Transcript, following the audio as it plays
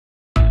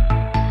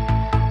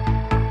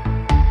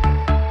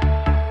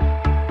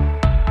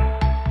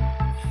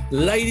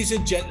Ladies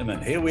and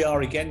gentlemen, here we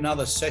are again,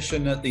 another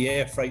session at the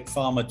Airfreight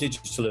Pharma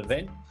digital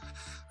event.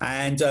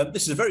 And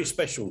this is a very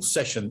special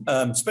session,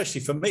 especially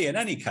for me in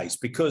any case,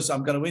 because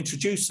I'm going to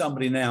introduce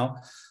somebody now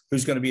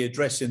who's going to be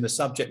addressing the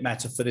subject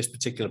matter for this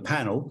particular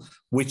panel,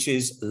 which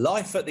is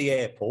life at the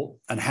airport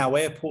and how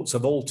airports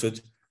have altered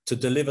to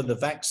deliver the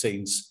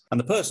vaccines. And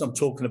the person I'm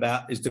talking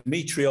about is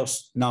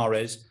Dimitrios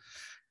Nares,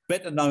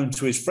 better known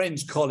to his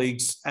friends,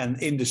 colleagues,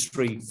 and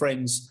industry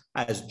friends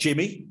as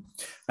Jimmy.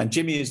 And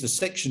Jimmy is the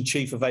Section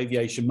Chief of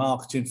Aviation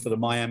Marketing for the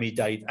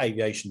Miami-Dade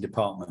Aviation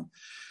Department.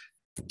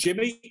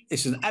 Jimmy,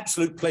 it's an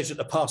absolute pleasure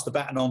to pass the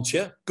baton on to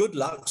you. Good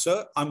luck,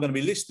 sir. I'm going to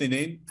be listening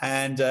in.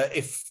 And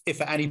if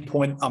at any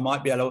point I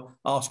might be able to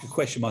ask a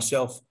question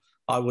myself,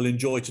 I will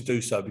enjoy to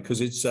do so because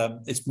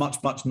it's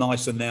much, much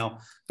nicer now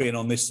being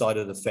on this side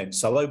of the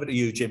fence. So over to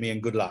you, Jimmy,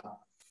 and good luck.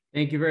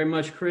 Thank you very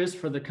much, Chris,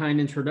 for the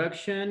kind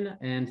introduction.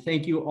 And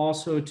thank you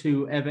also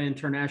to EVA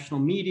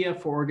International Media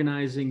for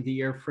organizing the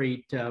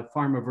Airfreight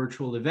Pharma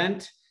virtual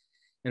event.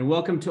 And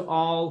welcome to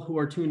all who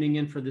are tuning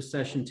in for this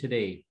session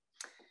today.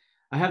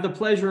 I have the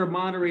pleasure of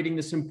moderating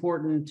this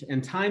important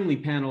and timely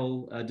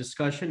panel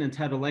discussion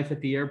entitled Life at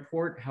the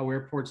Airport, How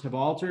Airports Have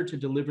Altered to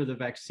Deliver the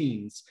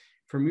Vaccines,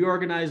 from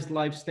reorganized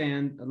life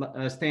stands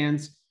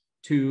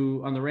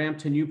to on the ramp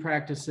to new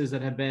practices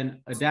that have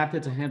been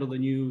adapted to handle the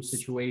new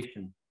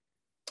situation.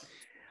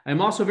 I'm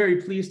also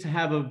very pleased to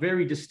have a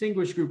very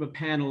distinguished group of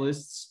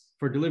panelists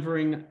for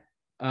delivering,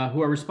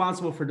 who are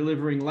responsible for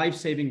delivering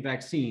life-saving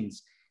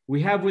vaccines.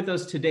 We have with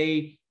us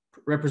today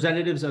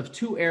representatives of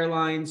 2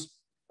 airlines,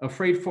 a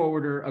freight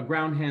forwarder, a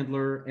ground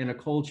handler, and a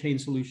cold chain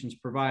solutions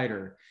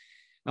provider.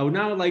 I would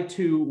now like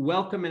to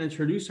welcome and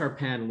introduce our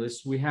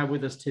panelists we have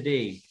with us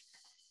today.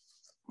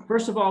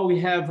 First of all, we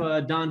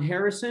have Don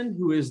Harrison,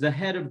 who is the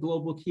head of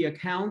Global Key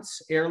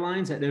Accounts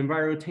Airlines at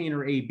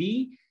Envirotainer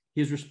AB.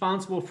 He is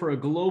responsible for a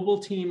global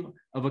team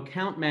of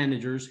account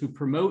managers who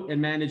promote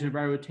and manage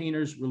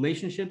Envirotainer's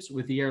relationships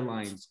with the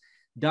airlines.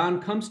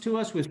 Don comes to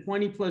us with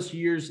 20+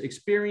 years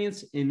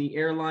experience in the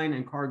airline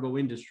and cargo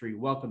industry.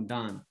 Welcome,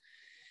 Don.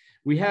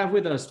 We have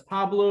with us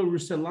Pablo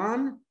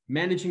Rousselin,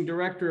 Managing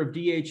Director of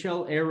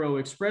DHL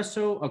Aero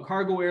Expreso, a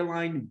cargo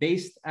airline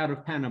based out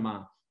of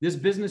Panama. This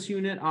business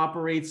unit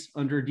operates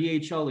under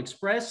DHL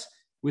Express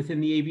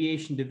within the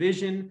aviation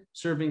division,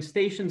 serving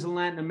stations in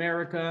Latin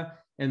America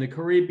and the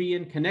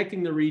Caribbean,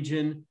 connecting the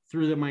region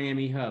through the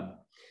Miami hub.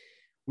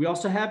 We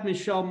also have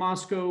Michelle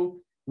Mosco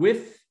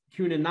with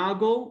Kuehne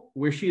Nagel,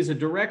 where she is a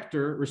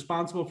director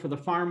responsible for the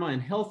pharma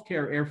and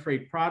healthcare air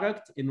freight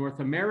product in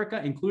North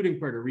America, including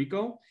Puerto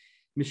Rico.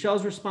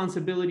 Michelle's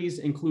responsibilities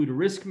include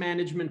risk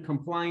management,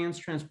 compliance,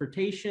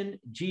 transportation,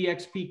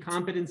 GXP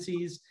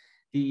competencies,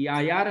 the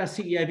IATA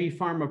CEIV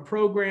Pharma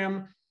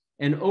program,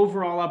 and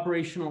overall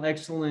operational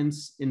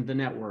excellence in the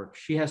network.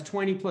 She has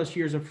 20+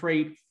 years of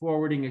freight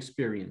forwarding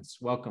experience.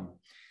 Welcome.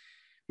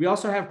 We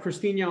also have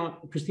Cristina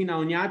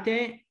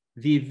Oñate,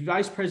 the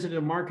Vice President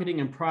of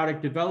Marketing and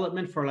Product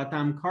Development for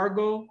LATAM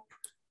Cargo.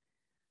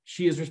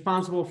 She is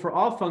responsible for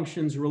all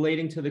functions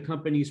relating to the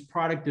company's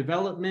product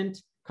development,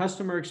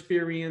 customer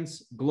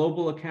experience,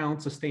 global account,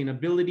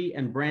 sustainability,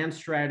 and brand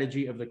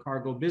strategy of the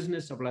cargo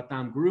business of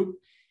LATAM Group.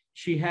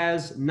 She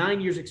has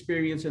 9 years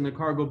experience in the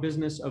cargo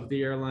business of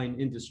the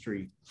airline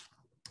industry.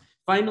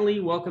 Finally,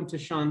 welcome to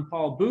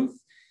Shawnpaul Booth,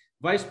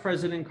 Vice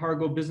President,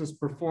 Cargo Business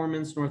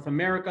Performance, North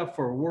America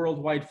for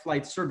Worldwide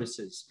Flight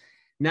Services.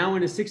 Now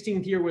in his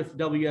 16th year with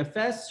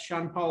WFS,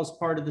 Shawnpaul is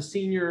part of the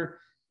senior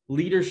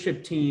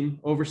leadership team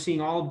overseeing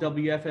all of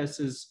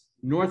WFS's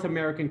North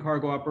American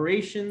cargo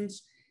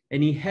operations,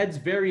 and he heads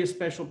various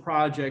special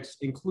projects,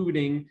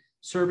 including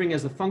serving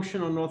as the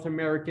functional North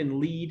American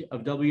lead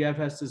of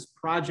WFS's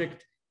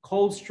Project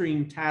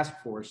Coldstream Task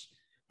Force,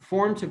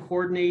 formed to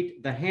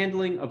coordinate the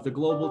handling of the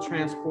global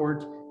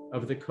transport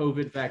of the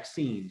COVID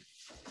vaccine.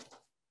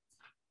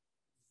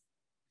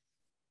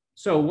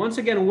 So once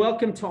again,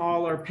 welcome to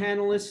all our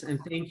panelists and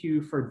thank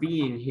you for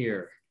being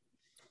here.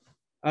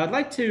 I'd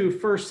like to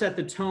first set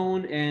the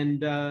tone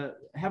and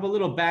have a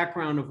little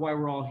background of why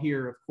we're all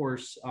here, of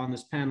course, on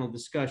this panel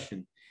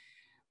discussion.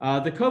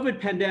 The COVID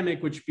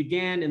pandemic, which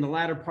began in the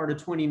latter part of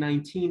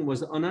 2019,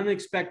 was an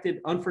unexpected,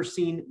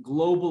 unforeseen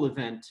global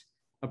event.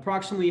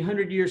 Approximately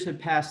 100 years had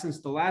passed since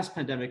the last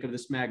pandemic of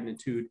this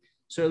magnitude,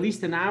 so at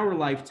least in our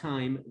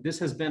lifetime, this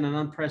has been an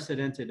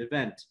unprecedented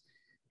event.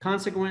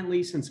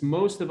 Consequently, since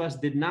most of us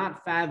did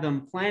not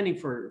fathom planning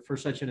for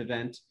such an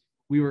event,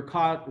 we were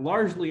caught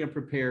largely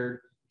unprepared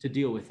to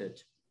deal with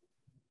it.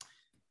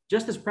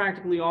 Just as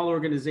practically all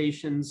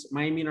organizations,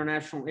 Miami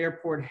International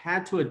Airport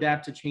had to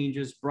adapt to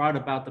changes brought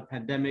about the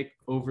pandemic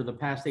over the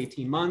past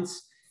 18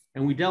 months,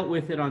 and we dealt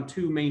with it on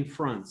 2 main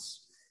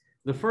fronts.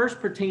 The first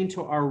pertained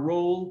to our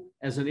role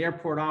as an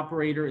airport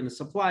operator in the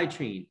supply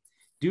chain.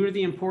 Due to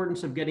the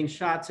importance of getting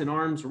shots in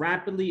arms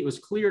rapidly, it was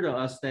clear to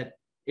us that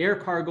air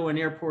cargo and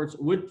airports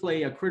would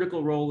play a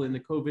critical role in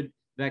the COVID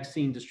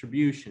vaccine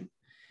distribution.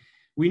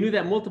 We knew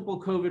that multiple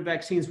COVID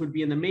vaccines would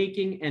be in the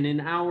making, and in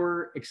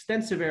our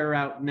extensive air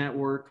route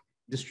network,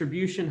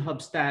 distribution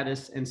hub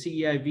status, and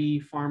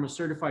CEIV Pharma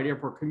certified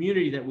airport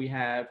community that we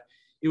have,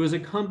 it was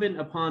incumbent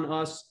upon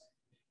us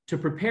to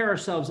prepare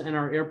ourselves and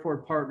our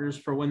airport partners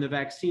for when the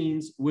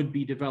vaccines would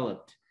be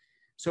developed.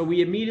 So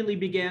we immediately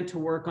began to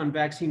work on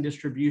vaccine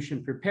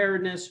distribution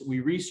preparedness.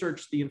 We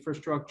researched the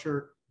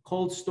infrastructure,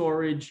 cold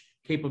storage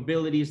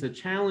capabilities, the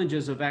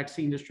challenges of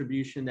vaccine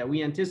distribution that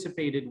we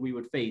anticipated we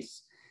would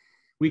face.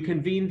 We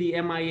convened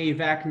the MIA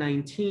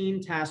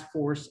VAC-19 task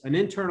force, an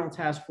internal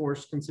task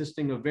force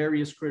consisting of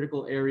various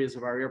critical areas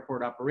of our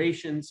airport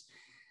operations.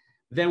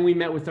 Then we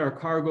met with our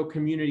cargo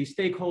community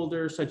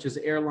stakeholders, such as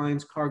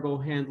airlines, cargo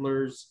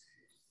handlers,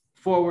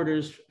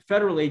 forwarders,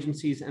 federal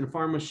agencies, and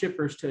pharma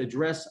shippers to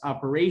address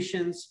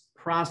operations,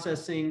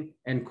 processing,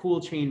 and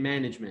cold chain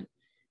management.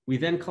 We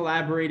then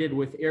collaborated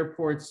with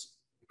airports,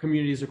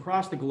 communities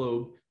across the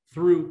globe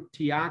through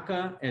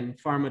TIACA and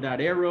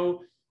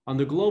Pharma.Aero on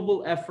the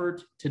global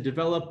effort to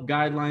develop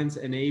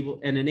guidelines and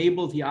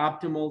enable the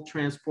optimal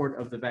transport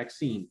of the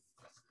vaccine.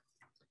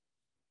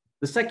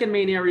 The second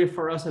main area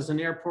for us as an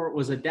airport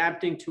was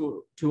adapting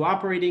to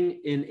operating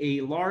in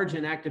a large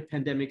and active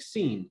pandemic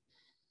scene.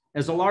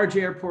 As a large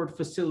airport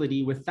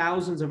facility with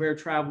thousands of air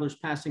travelers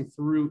passing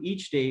through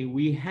each day,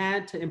 we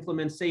had to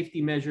implement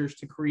safety measures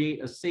to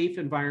create a safe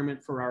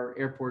environment for our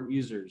airport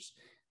users.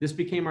 This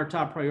became our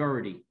top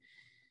priority.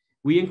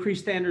 We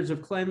increased standards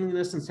of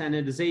cleanliness and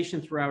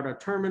sanitization throughout our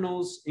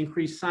terminals,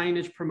 increased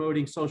signage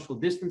promoting social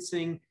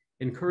distancing,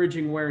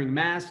 encouraging wearing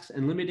masks,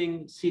 and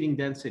limiting seating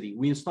density.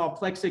 We installed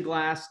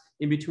plexiglass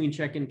in between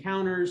check-in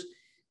counters.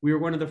 We were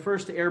one of the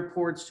first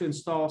airports to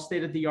install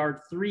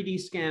state-of-the-art 3D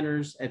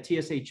scanners at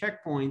TSA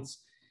checkpoints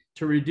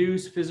to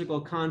reduce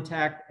physical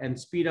contact and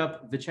speed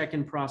up the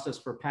check-in process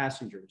for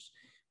passengers.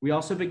 We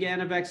also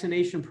began a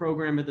vaccination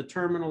program at the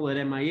terminal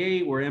at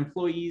MIA where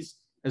employees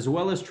as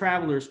well as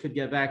travelers could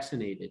get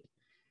vaccinated.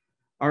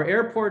 Our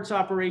airport's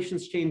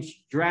operations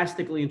changed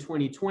drastically in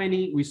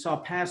 2020. We saw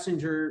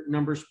passenger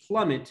numbers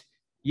plummet,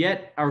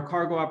 yet our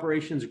cargo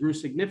operations grew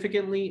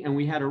significantly, and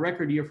we had a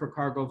record year for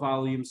cargo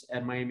volumes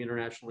at Miami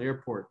International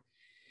Airport.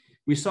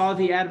 We saw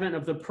the advent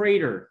of the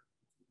Praetor,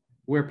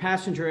 where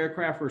passenger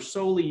aircraft were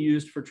solely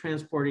used for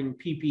transporting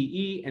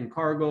PPE and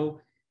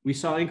cargo. We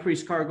saw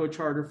increased cargo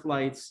charter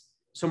flights.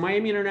 So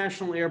Miami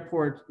International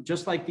Airport,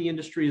 just like the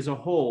industry as a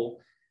whole,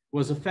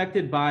 was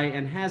affected by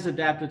and has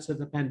adapted to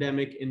the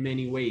pandemic in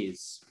many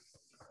ways.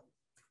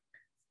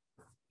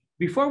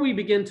 Before we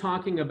begin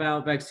talking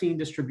about vaccine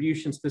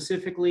distribution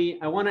specifically,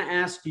 I want to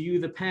ask you,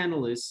 the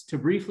panelists, to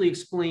briefly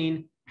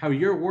explain how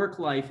your work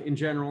life in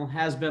general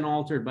has been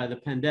altered by the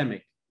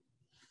pandemic.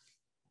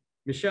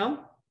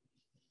 Michelle?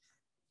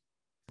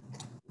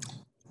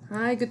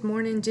 Hi, good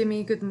morning,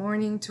 Jimmy. Good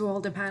morning to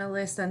all the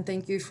panelists, and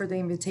thank you for the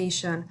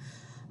invitation.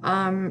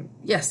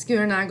 Yes,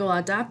 Nagel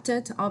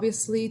adapted,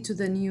 obviously, to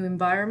the new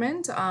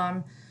environment.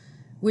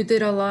 We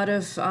did a lot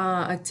of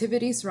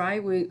activities,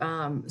 right? We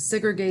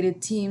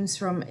segregated teams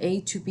from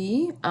A to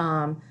B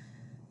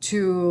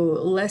to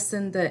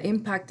lessen the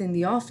impact in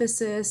the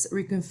offices,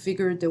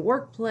 reconfigured the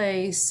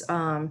workplace,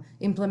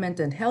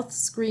 implemented health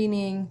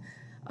screening,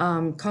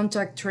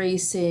 contact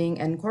tracing,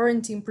 and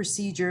quarantine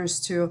procedures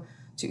to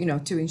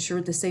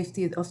ensure the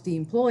safety of the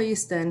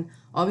employees, then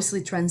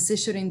obviously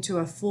transitioning to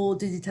a full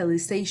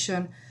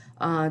digitalization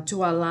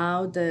to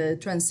allow the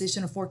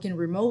transition of working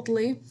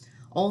remotely.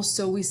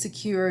 Also, we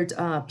secured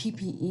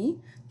PPE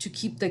to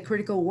keep the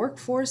critical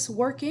workforce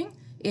working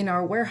in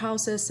our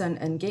warehouses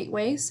and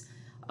gateways.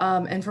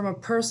 And from a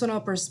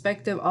personal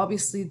perspective,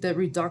 obviously the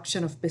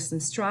reduction of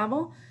business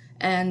travel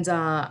and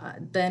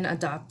then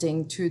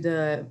adapting to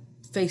the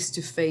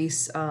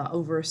face-to-face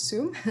over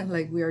Zoom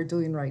like we are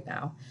doing right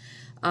now.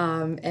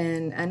 And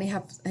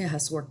it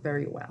has worked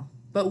very well.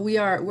 But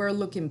we're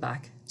looking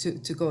back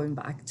to going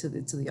back to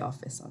the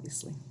office,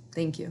 obviously.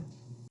 Thank you.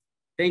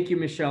 Thank you,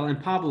 Michelle.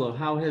 And Pablo,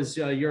 how has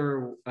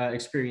your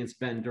experience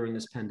been during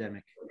this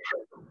pandemic?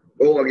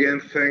 Well, again,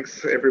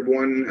 thanks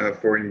everyone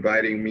for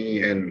inviting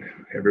me, and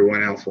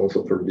everyone else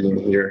also for being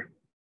here.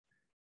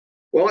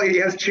 Well, it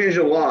has changed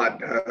a lot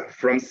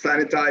from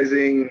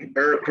sanitizing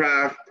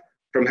aircraft,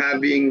 from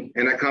having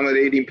and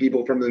accommodating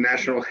people from the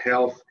national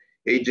health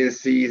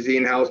agencies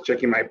in-house,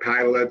 checking my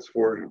pilots,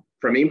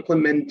 from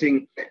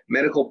implementing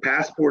medical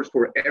passports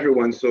for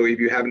everyone. So if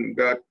you haven't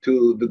got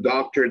to the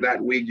doctor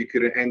that week, you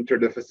couldn't enter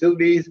the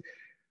facilities,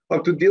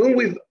 up to dealing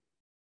with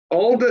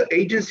all the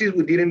agencies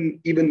we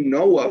didn't even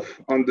know of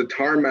on the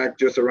tarmac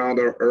just around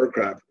our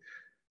aircraft.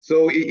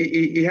 So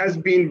it has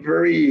been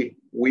very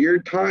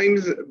weird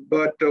times,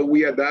 but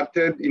we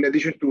adapted. In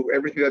addition to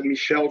everything that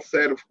Michelle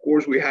said, of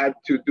course, we had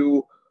to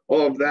do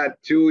all of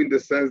that too, in the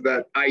sense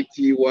that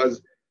IT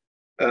was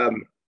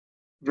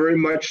very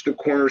much the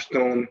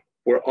cornerstone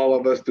for all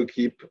of us to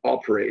keep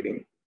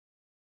operating.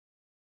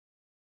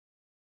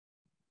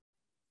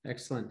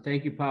 Excellent.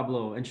 Thank you,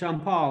 Pablo. And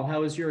Shawnpaul,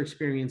 how has your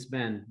experience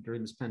been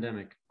during this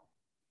pandemic?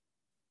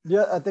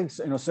 Yeah, I think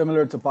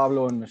similar to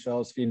Pablo and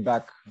Michelle's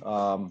feedback.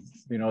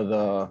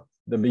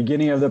 The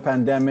beginning of the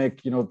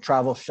pandemic,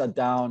 travel shut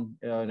down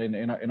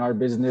in our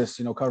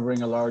business.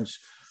 Covering a large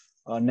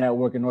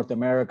network in North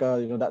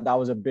America. That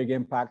was a big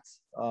impact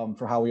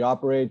for how we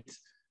operate.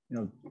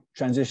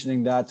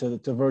 Transitioning that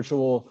to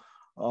virtual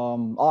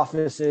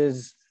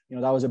offices.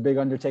 That was a big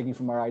undertaking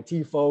from our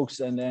IT folks,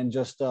 and then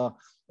just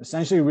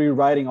essentially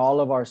rewriting all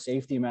of our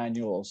safety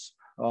manuals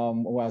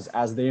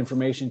as the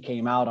information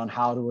came out on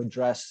how to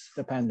address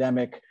the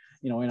pandemic,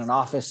 in an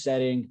office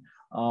setting,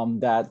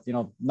 that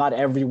not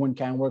everyone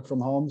can work from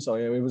home. So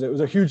it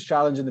was a huge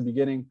challenge in the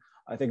beginning.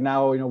 I think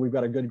now we've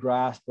got a good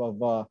grasp of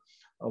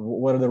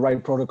what are the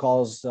right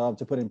protocols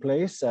to put in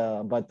place.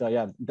 But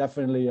yeah,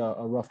 definitely a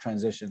rough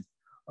transition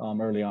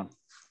early on.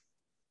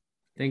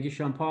 Thank you,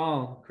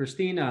 Shawnpaul.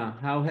 Cristina,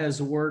 how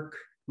has work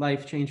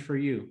life changed for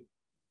you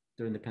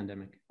during the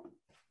pandemic?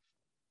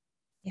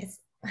 Yes.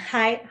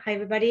 Hi,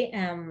 everybody.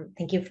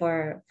 Thank you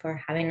for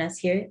having us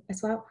here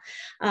as well.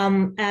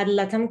 At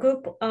LATAM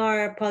Group,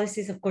 our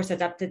policies, of course,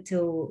 adapted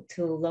to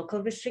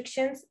local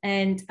restrictions,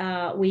 and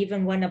we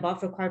even went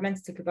above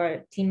requirements to keep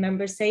our team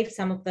members safe.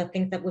 Some of the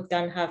things that we've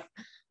done have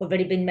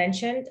already been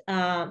mentioned.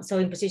 So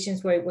in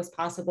positions where it was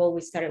possible,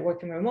 we started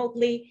working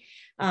remotely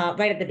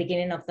right at the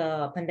beginning of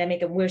the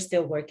pandemic, and we're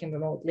still working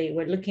remotely.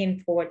 We're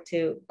looking forward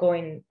to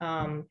going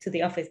to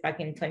the office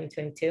back in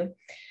 2022.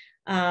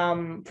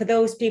 For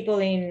those people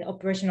in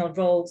operational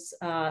roles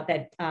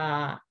that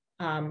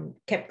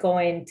kept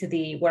going to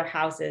the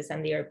warehouses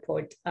and the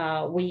airport,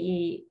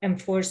 we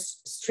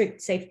enforce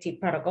strict safety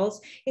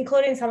protocols,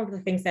 including some of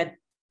the things that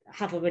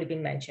have already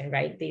been mentioned,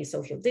 right? The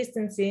social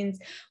distancing.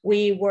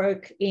 We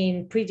work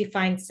in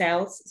predefined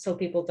cells so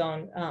people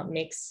don't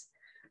mix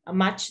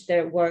match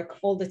their work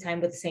all the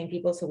time with the same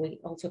people, so we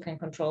also can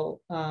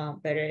control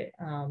better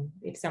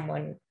if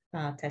someone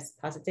tests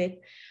positive.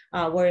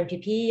 We're in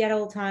PPE at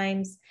all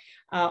times.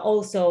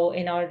 Also,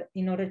 in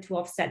order to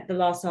offset the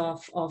loss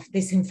of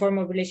this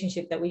informal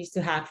relationship that we used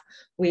to have,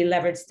 we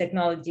leverage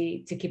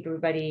technology to keep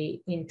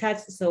everybody in touch.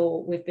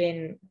 So we've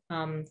been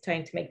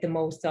trying to make the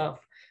most of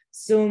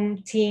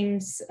Zoom,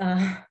 Teams,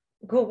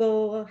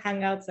 Google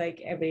Hangouts,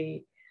 like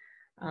every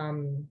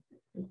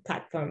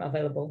platform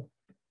available.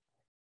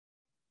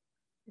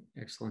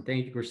 Excellent.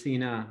 Thank you,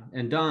 Cristina.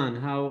 And Don,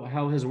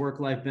 how has work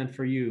life been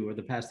for you over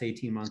the past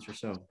 18 months or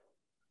so?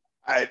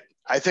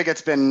 I think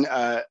it's been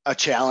a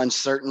challenge,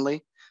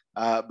 certainly,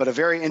 but a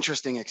very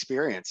interesting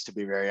experience, to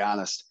be very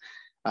honest.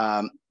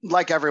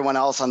 Like everyone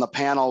else on the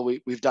panel,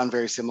 we've done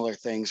very similar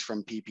things,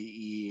 from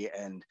PPE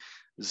and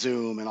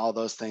Zoom and all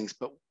those things.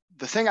 But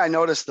the thing I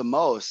noticed the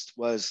most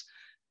was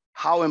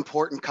how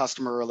important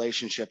customer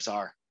relationships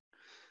are.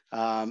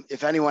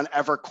 If anyone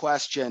ever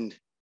questioned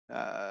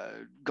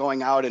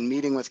going out and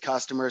meeting with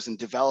customers and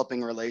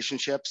developing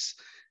relationships,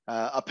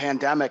 a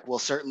pandemic will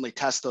certainly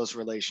test those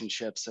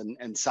relationships,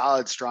 and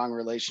solid, strong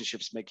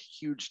relationships make a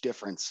huge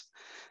difference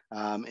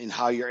in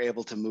how you're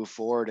able to move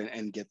forward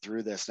and get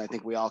through this. And I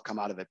think we all come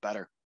out of it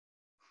better.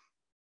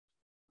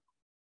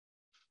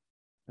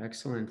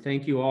 Excellent.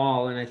 Thank you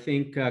all. And I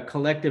think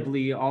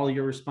collectively, all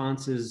your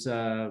responses,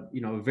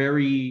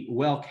 very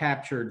well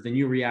captured the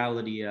new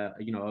reality,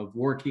 of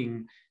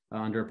working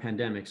under a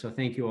pandemic. So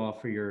thank you all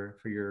for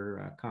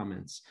your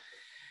comments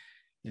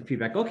and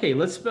feedback. Okay,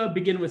 let's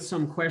begin with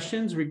some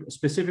questions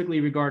specifically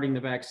regarding the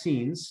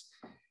vaccines.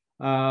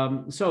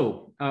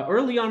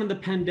 Early on in the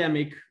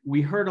pandemic,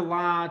 we heard a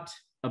lot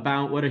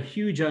about what a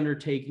huge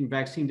undertaking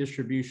vaccine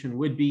distribution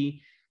would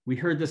be. We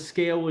heard the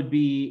scale would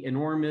be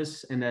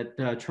enormous and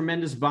that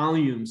tremendous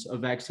volumes of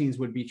vaccines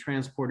would be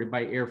transported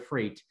by air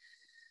freight.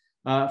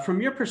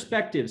 From your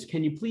perspectives,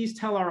 can you please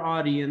tell our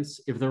audience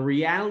if the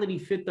reality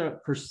fit the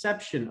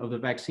perception of the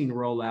vaccine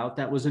rollout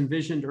that was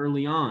envisioned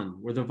early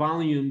on? Were the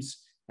volumes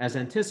as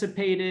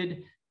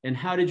anticipated, and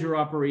how did your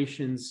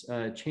operations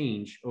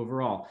change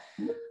overall?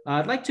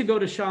 I'd like to go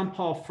to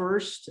Shawnpaul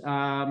first.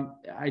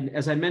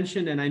 As I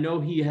mentioned, and I know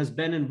he has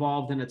been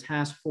involved in a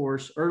task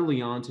force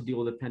early on to deal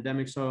with the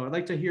pandemic. So I'd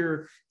like to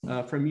hear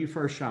from you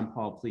first,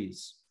 Shawnpaul,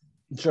 please.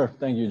 Sure,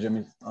 thank you,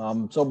 Jimmy.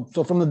 So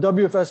from the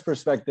WFS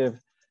perspective,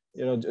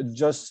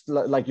 just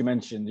like you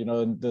mentioned,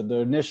 the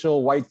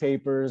initial white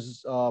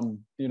papers,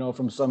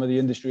 from some of the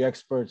industry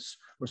experts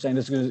were saying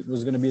this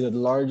was going to be the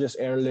largest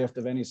airlift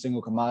of any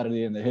single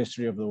commodity in the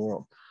history of the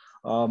world.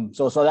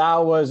 So that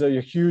was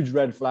a huge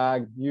red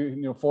flag,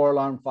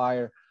 4-alarm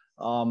fire.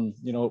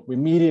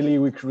 Immediately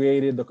we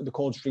created the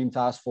Cold Stream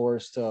Task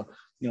Force to,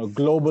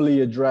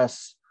 globally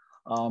address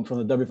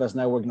from the WFS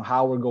network,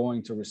 how we're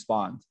going to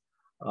respond.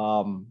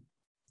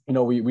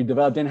 We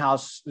developed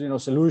in-house,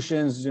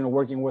 solutions,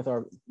 working with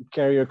our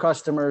carrier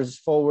customers,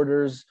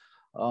 forwarders,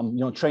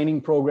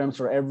 training programs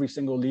for every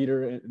single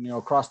leader,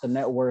 across the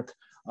network,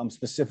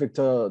 specific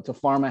to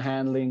pharma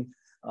handling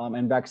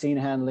and vaccine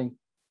handling.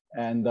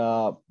 And,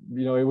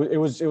 it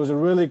was a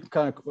really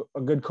kind of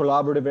a good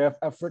collaborative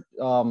effort.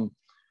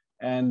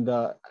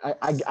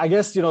 I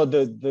guess,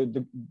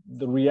 the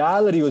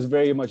reality was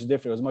very much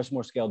different. It was much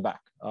more scaled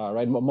back,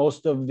 right?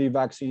 Most of the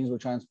vaccines were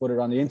transported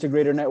on the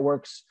integrator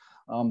networks.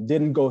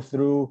 Didn't go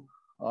through,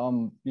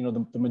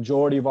 the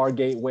majority of our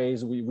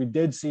gateways. We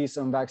did see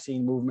some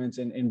vaccine movements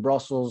in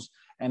Brussels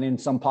and in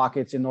some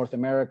pockets in North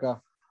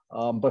America.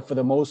 But for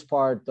the most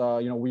part,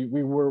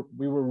 we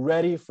were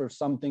ready for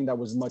something that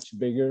was much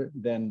bigger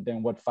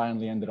than what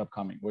finally ended up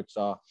coming, which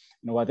I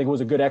think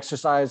was a good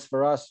exercise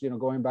for us.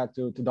 Going back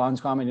to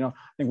Don's comment, I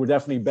think we're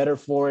definitely better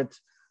for it.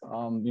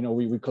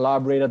 We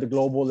collaborate at the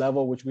global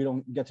level, which we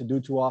don't get to do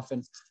too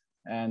often,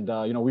 and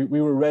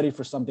we were ready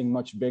for something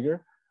much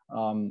bigger.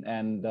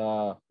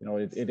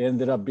 It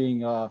ended up being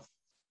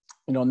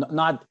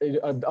not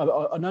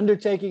an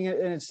undertaking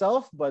in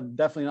itself, but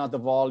definitely not the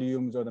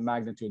volumes or the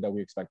magnitude that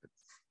we expected.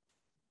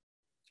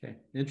 Okay,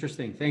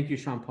 interesting. Thank you,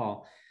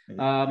 Shawnpaul.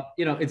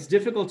 It's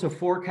difficult to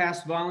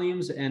forecast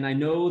volumes, and I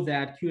know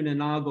that Kuehne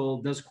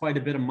Nagel does quite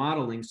a bit of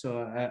modeling, so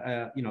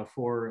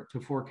to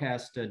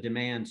forecast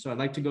demand. So I'd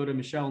like to go to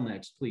Michelle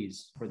next,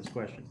 please, for this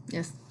question.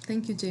 Yes,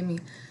 thank you, Jamie.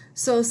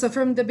 So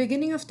from the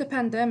beginning of the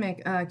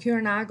pandemic,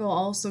 Kuehne Nagel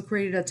also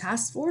created a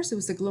task force. It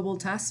was a global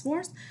task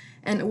force,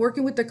 and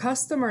working with the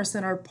customers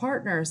and our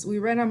partners, we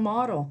ran a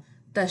model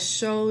that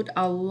showed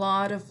a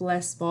lot of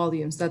less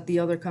volumes that the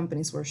other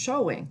companies were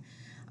showing.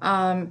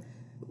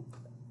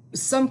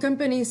 Some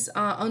companies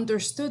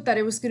understood that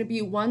it was going to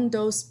be 1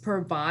 dose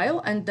per vial,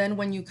 and then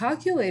when you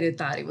calculated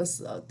that, it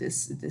was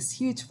this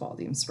huge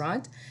volumes,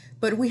 right?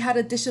 But we had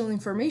additional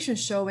information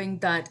showing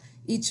that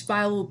each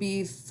vial will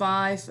be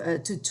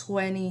 5 to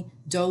 20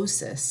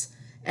 doses,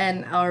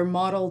 and our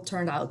model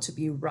turned out to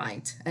be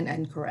right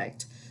and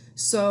correct.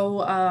 So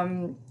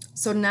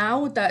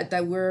now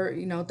that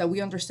we're that we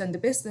understand the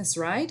business,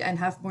 right, and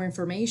have more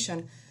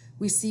information,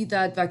 we see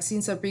that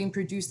vaccines are being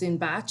produced in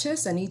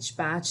batches, and each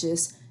batch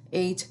is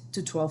 8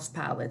 to 12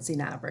 pallets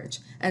in average,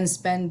 and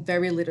spend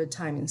very little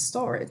time in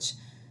storage.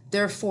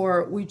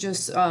 Therefore, we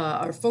just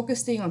are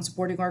focusing on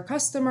supporting our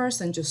customers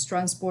and just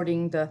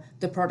transporting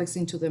the products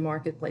into the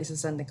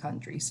marketplaces and the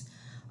countries.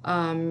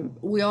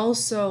 We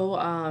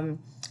also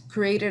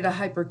created a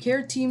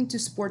hypercare team to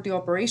support the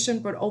operation,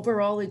 but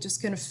overall, it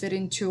just kind of fit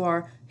into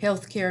our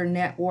healthcare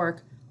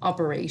network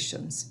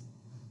operations.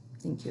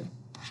 Thank you.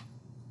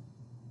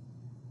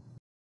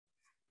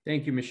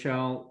 Thank you,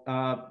 Michelle.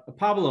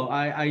 Pablo,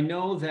 I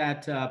know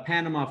that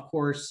Panama, of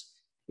course,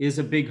 is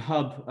a big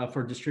hub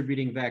for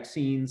distributing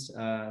vaccines,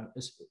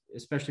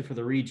 especially for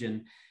the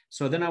region.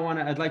 So then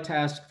I'd like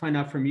to find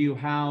out from you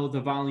how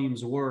the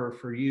volumes were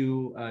for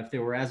you, if they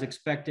were as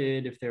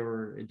expected, if they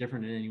were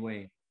different in any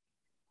way.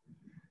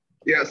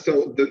 Yeah,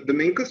 so the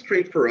main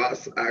constraint for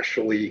us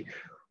actually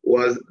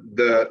was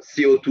the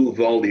CO2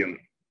 volume,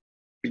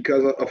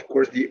 because of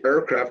course the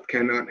aircraft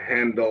cannot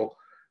handle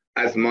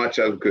as much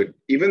as good.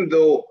 Even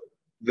though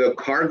the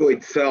cargo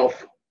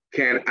itself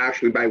can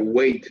actually by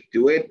weight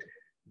do it,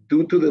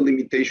 due to the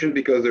limitation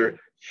because there are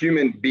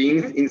human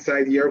beings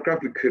inside the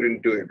aircraft, we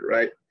couldn't do it,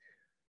 right?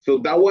 So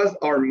that was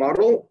our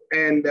model.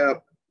 And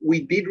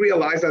we did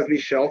realize, as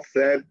Michelle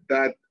said,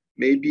 that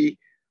maybe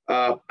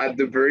at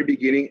the very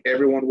beginning,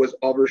 everyone was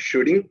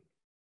overshooting,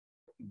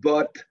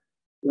 but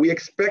we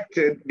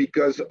expected,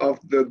 because of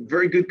the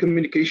very good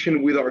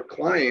communication with our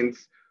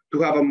clients,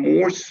 to have a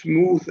more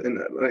smooth,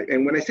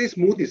 and when I say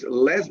smooth, is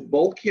less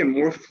bulky and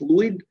more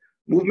fluid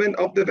movement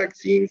of the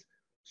vaccines.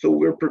 So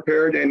we're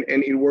prepared, and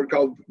it worked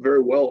out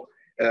very well.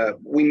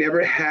 We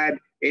never had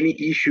any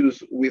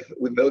issues with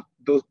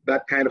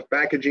that kind of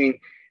packaging,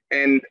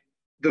 and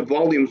the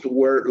volumes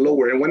were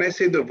lower. And when I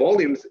say the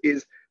volumes,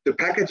 is the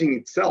packaging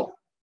itself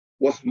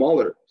was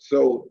smaller.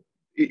 So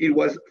it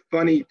was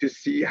funny to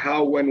see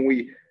how when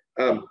we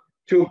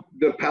took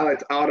the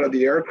pallets out of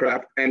the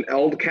aircraft and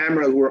all the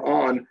cameras were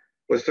on,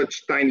 was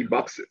such tiny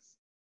boxes.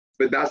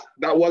 But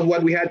that was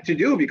what we had to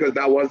do, because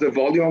that was the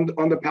volume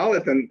on the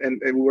pallet, and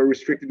we were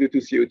restricted due to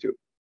CO2.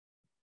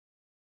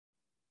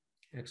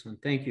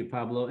 Excellent, thank you,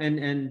 Pablo.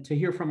 And to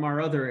hear from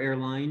our other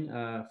airline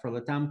for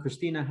LATAM,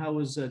 Cristina, how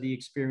was the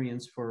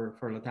experience for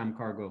LATAM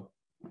Cargo?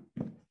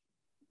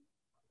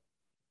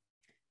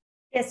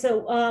 Yeah,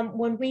 so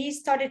when we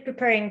started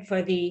preparing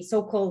for the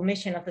so-called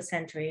mission of the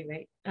century,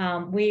 right,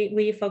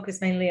 we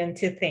focused mainly on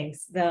 2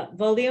 things: the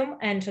volume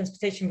and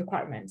transportation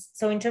requirements.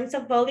 So in terms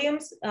of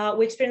volumes,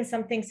 we experienced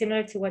something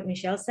similar to what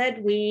Michelle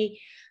said. We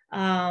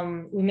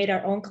made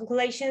our own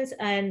calculations,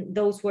 and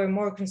those were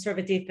more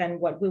conservative than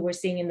what we were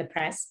seeing in the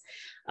press.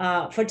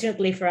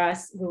 Fortunately for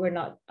us, we were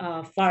not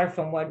far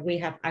from what we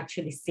have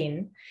actually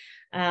seen.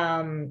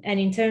 And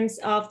in terms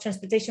of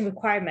transportation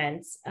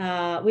requirements,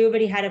 we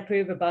already had a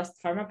pretty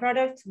robust pharma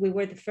product. We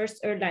were the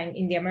first airline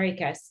in the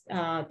Americas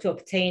to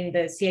obtain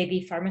the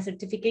CIB pharma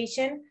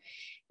certification.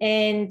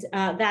 And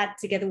that,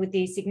 together with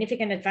the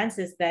significant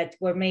advances that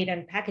were made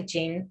on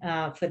packaging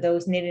for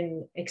those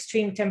needing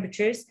extreme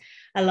temperatures,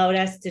 allowed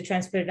us to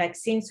transport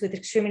vaccines with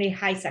extremely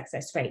high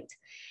success rate.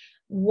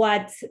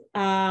 What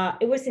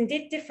it was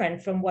indeed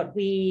different from what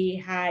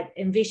we had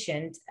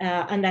envisioned,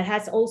 and that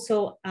has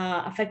also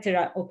affected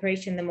our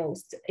operation the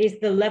most, is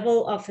the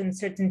level of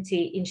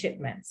uncertainty in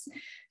shipments.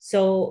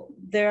 So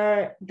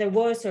there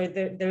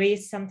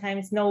is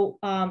sometimes no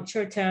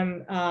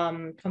short-term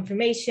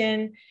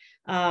confirmation.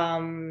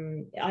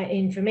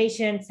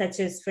 information, such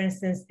as, for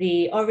instance,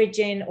 the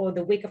origin or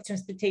the week of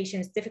transportation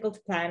is difficult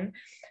to plan.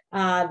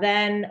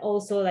 Then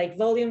also like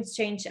volumes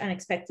change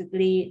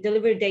unexpectedly,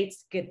 delivery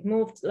dates get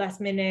moved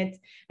last minute,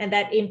 and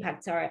that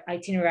impacts our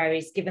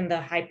itineraries given the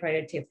high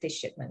priority of these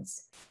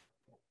shipments.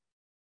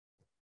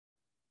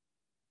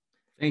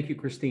 Thank you,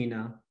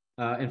 Cristina.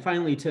 And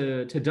finally,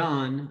 to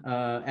Don,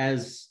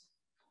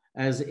 as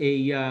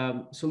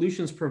a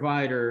solutions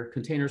provider,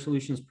 container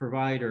solutions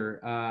provider,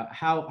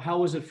 how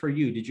was it for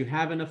you? Did you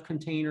have enough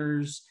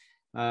containers?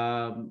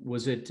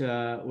 Was it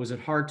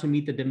hard to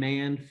meet the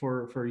demand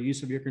for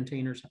use of your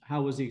containers?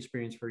 How was the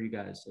experience for you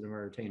guys at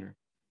Envirotainer?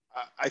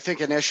 I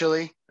think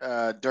initially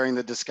during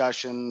the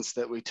discussions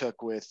that we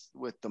took with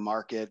the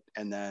market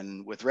and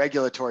then with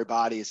regulatory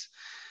bodies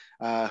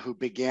who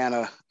began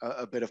a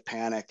bit of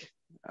panic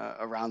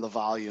around the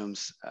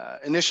volumes.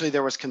 Initially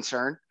there was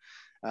concern,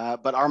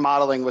 but our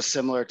modeling was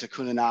similar to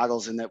Kuehne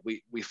Nagel's in that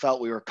we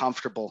felt we were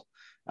comfortable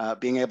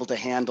being able to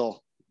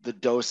handle the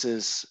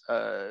doses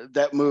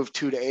that move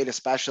 2 to 8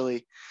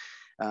 especially,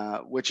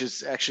 which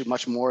is actually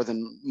much more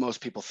than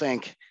most people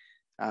think.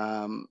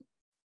 And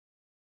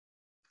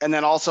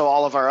then also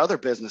all of our other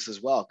business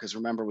as well, because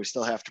remember, we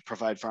still have to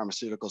provide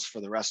pharmaceuticals for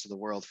the rest of the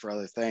world for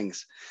other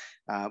things.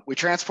 We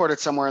transported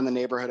somewhere in the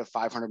neighborhood of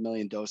 500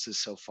 million doses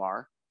so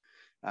far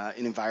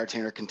in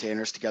Envirotainer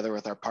containers together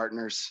with our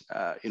partners.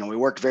 We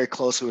worked very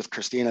closely with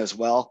Cristina as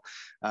well,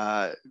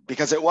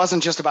 because it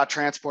wasn't just about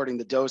transporting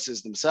the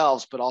doses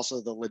themselves, but also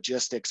the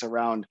logistics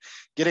around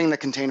getting the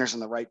containers in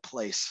the right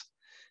place.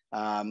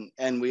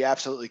 And we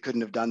absolutely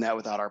couldn't have done that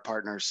without our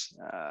partners,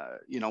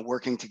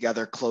 working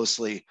together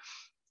closely,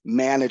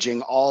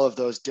 managing all of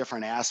those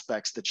different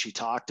aspects that she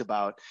talked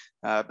about,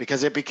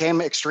 because it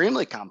became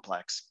extremely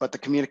complex, but the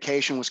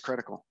communication was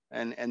critical,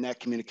 and that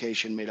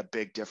communication made a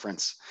big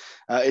difference.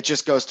 It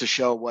just goes to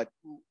show what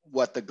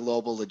the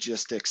global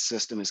logistics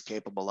system is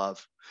capable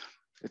of.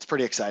 It's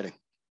pretty exciting.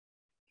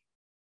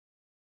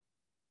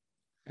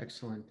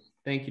 Excellent.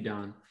 Thank you,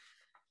 Don.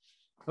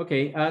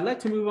 Okay, I'd like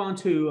to move on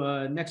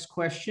to next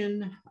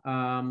question.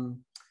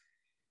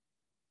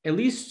 At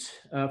least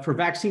for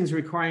vaccines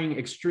requiring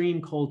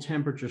extreme cold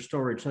temperature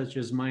storage, such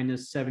as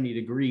 -70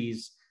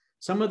 degrees,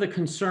 some of the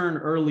concern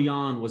early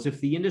on was if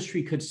the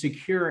industry could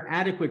secure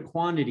adequate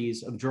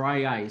quantities of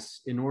dry ice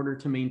in order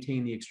to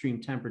maintain the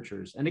extreme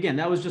temperatures. And again,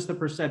 that was just the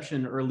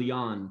perception early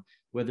on,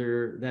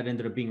 whether that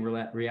ended up being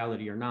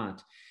reality or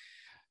not.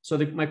 So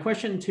my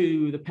question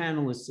to the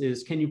panelists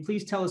is, can you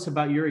please tell us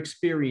about your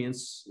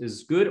experience,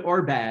 is good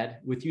or bad,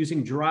 with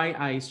using dry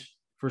ice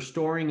for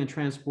storing and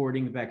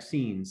transporting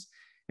vaccines?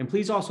 And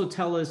please also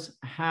tell us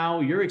how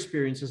your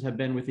experiences have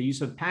been with the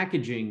use of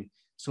packaging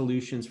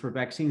solutions for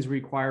vaccines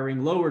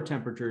requiring lower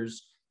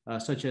temperatures,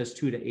 such as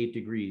 2 to 8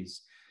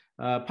 degrees.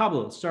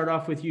 Pablo, start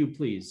off with you,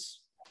 please.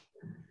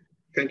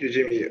 Thank you,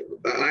 Jimmy.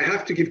 I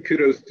have to give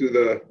kudos to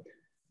the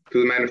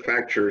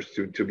manufacturers,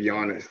 to be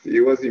honest.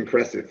 It was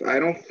impressive. I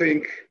don't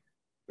think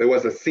there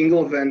was a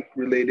single event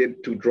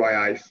related to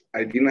dry ice.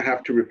 I didn't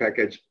have to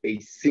repackage a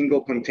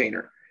single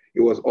container.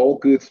 It was all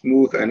good,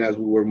 smooth, and as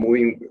we were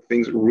moving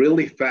things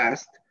really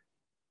fast,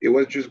 it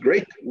was just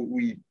great.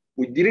 We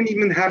didn't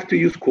even have to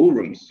use cool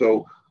rooms,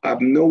 so I have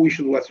no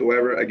issues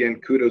whatsoever. Again,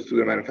 kudos to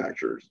the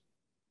manufacturers.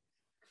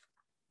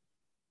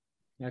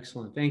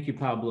 Excellent. Thank you,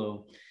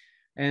 Pablo.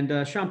 And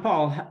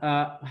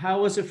Shawnpaul,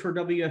 how was it for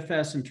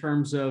WFS in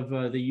terms of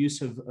the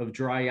use of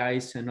dry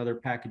ice and other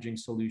packaging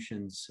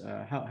solutions?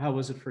 How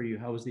was it for you?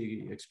 How was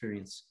the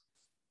experience?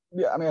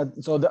 Yeah, I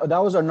mean, so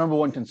that was our number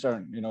one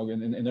concern,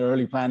 in the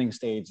early planning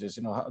stages,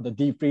 the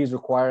deep freeze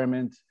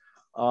requirement.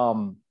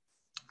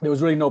 There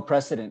was really no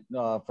precedent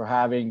for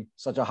having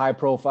such a high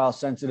profile,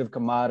 sensitive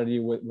commodity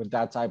with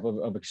that type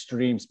of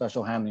extreme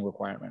special handling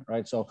requirement,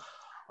 right? So,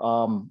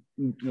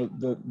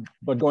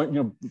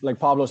 like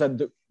Pablo said,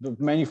 the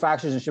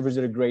manufacturers and shippers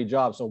did a great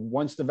job. So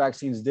once the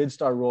vaccines did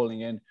start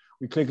rolling in,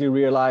 we quickly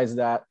realized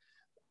that,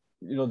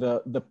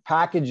 the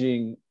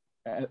packaging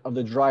of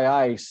the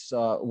dry ice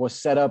was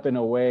set up in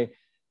a way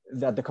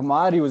that the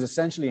commodity was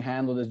essentially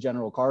handled as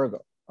general cargo.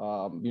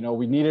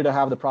 We needed to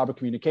have the proper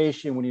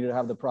communication. We needed to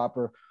have the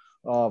proper,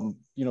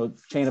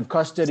 chain of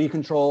custody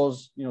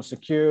controls,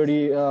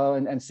 security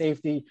and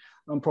safety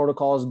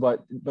protocols.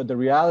 But the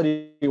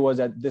reality was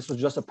that this was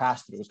just a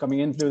pass-through. It was coming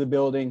in through the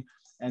building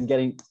and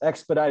getting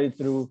expedited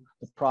through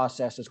the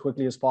process as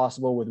quickly as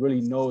possible with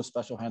really no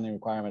special handling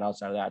requirement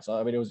outside of that. So,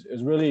 I mean, it was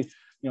really,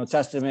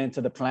 testament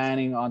to the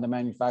planning on the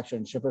manufacturer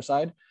and shipper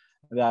side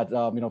that,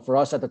 for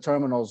us at the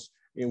terminals,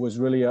 it was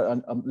really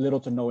a little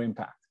to no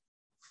impact.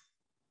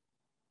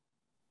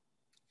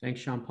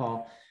 Thanks,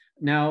 Shawnpaul.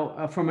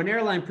 Now, from an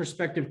airline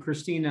perspective,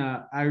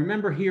 Cristina, I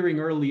remember hearing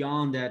early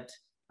on that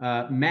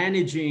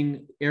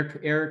managing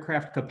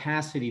aircraft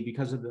capacity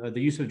because of the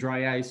use of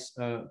dry ice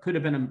could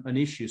have been an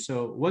issue.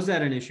 So was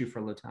that an issue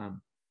for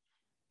LATAM?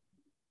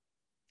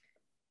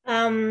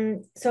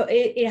 So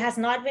it has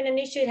not been an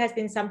issue. It has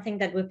been something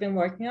that we've been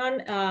working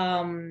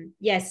on.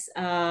 Yes,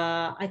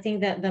 I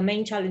think that the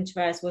main challenge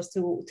for us was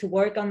to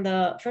work on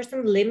the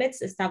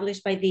limits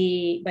established by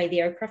the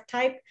aircraft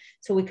type,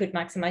 so we could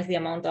maximize the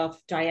amount of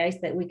dry ice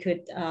that we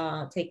could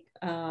take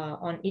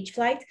on each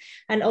flight.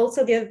 And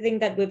also the other thing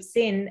that we've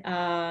seen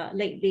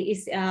lately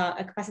is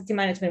a capacity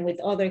management with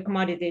other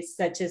commodities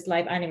such as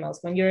live animals.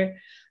 When you're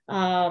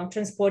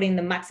transporting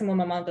the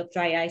maximum amount of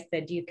dry ice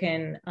that you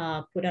can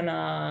put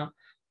on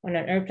an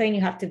airplane,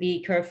 you have to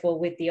be careful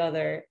with the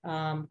other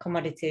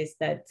commodities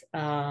that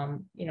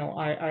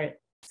are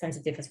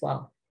sensitive as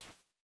well.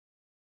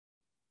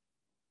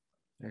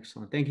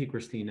 Excellent, thank you,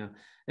 Cristina.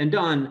 And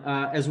Don,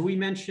 as we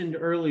mentioned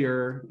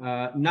earlier,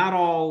 not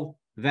all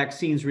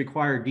vaccines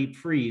require deep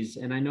freeze,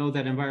 and I know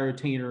that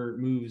Envirotainer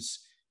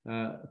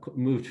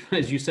moved,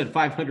 as you said,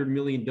 500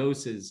 million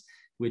doses,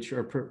 which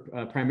are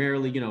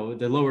primarily,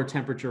 the lower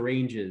temperature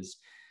ranges.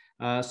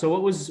 So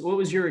what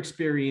was your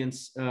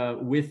experience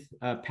with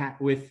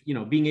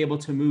being able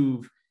to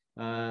move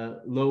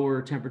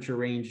lower temperature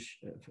range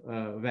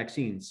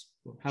vaccines?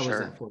 How was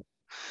that for you?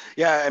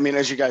 Yeah, I mean,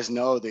 as you guys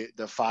know, the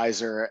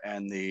Pfizer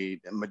and the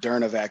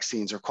Moderna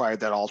vaccines required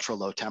that ultra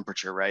low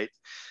temperature, right?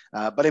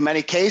 But in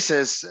many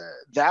cases,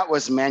 that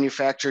was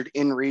manufactured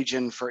in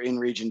region for in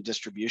region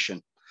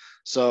distribution.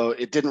 So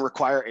it didn't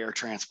require air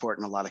transport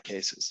in a lot of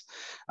cases.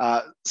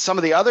 Some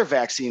of the other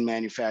vaccine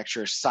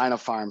manufacturers,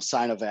 Sinopharm,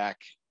 Sinovac,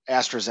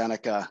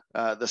 AstraZeneca,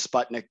 the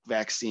Sputnik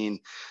vaccine,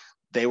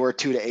 they were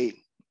 2 to 8.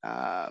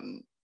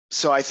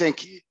 So I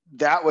think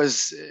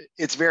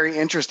it's very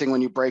interesting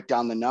when you break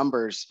down the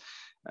numbers.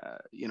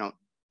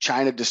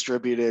 China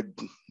distributed,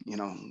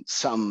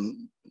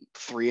 some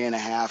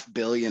 3.5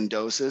 billion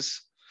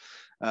doses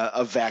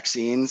of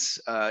vaccines,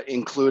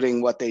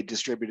 including what they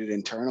distributed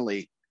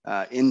internally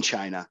in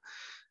China.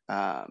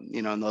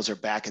 And those are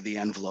back of the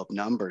envelope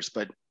numbers,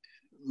 but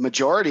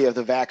majority of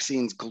the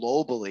vaccines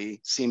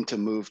globally seem to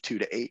move 2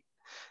 to 8,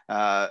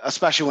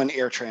 especially when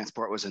air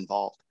transport was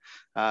involved.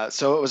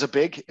 So it was a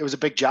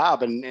big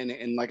job,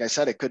 and like I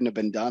said, it couldn't have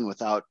been done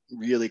without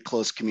really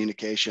close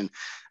communication.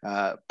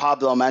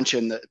 Pablo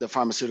mentioned the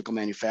pharmaceutical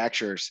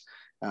manufacturers.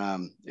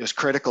 It was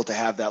critical to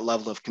have that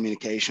level of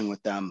communication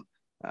with them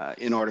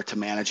in order to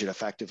manage it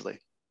effectively.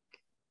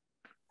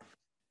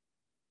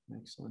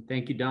 Excellent.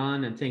 Thank you,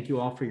 Don, and thank you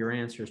all for your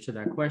answers to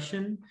that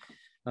question.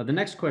 The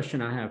next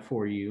question I have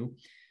for you,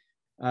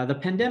 the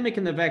pandemic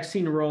and the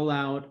vaccine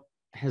rollout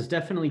has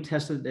definitely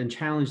tested and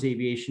challenged the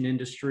aviation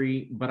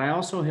industry, but I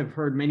also have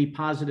heard many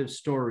positive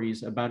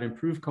stories about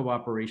improved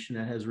cooperation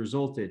that has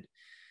resulted.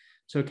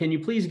 So can you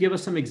please give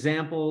us some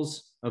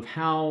examples of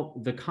how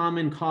the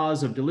common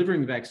cause of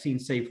delivering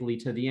vaccines safely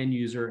to the end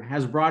user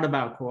has brought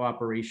about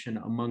cooperation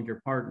among your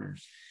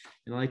partners?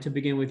 And I'd like to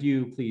begin with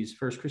you, please.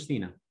 First,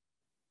 Cristina.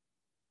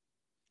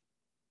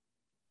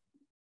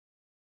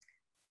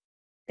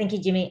 Thank you,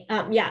 Jimmy.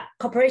 Yeah,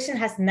 cooperation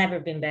has never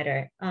been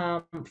better.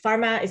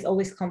 Pharma is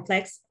always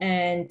complex,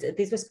 and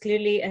this was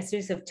clearly a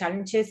series of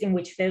challenges in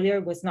which failure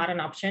was not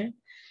an option.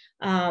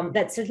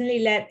 That certainly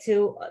led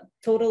to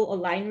total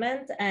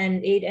alignment,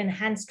 and it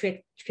enhanced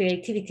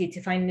creativity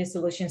to find new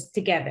solutions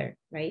together,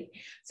 right?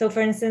 So for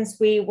instance,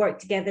 we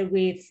worked together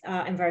with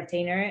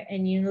Envirotainer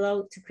and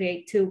Unilo to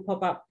create 2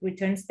 pop-up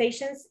return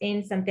stations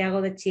in Santiago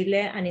de Chile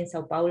and in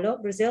Sao Paulo,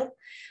 Brazil,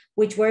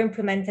 which were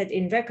implemented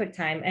in record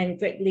time and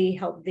greatly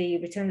helped the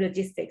return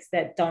logistics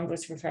that Don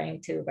was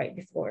referring to right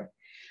before.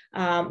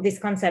 This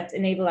concept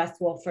enabled us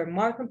to offer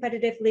more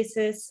competitive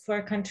leases for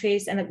our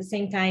countries, and at the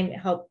same time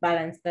help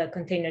balance the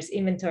containers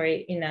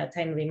inventory in a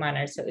timely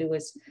manner. So it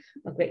was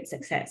a great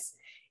success.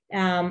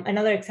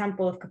 Another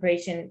example of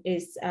cooperation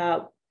is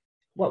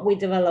what we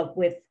developed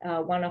with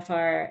one of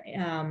our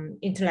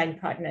interline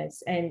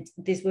partners. And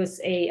this was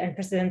an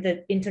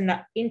unprecedented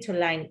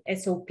interline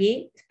SOP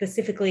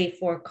specifically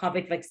for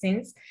COVID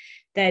vaccines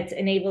that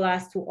enable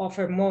us to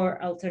offer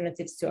more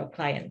alternatives to our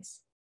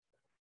clients.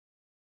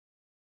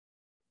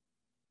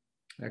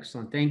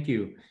 Excellent, thank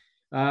you.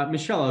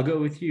 Michelle, I'll go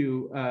with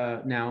you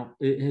now.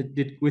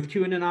 With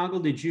Kuehne and Nagel,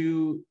 did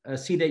you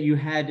see that you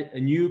had a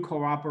new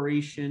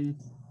cooperation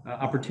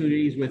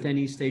opportunities with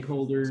any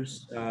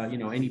stakeholders,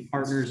 any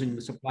partners in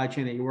the supply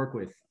chain that you work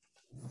with?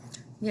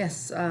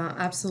 Yes,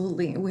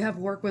 absolutely. We have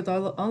worked with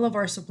all of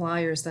our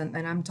suppliers, and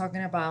I'm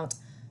talking about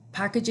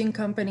packaging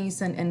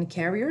companies and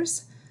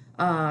carriers,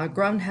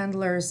 ground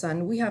handlers,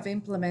 and we have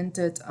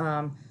implemented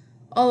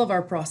all of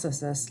our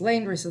processes,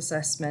 lane risk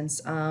assessments,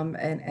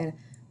 and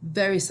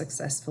very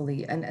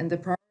successfully. And the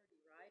priority,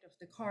 right, of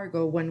the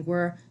cargo when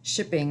we're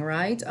shipping,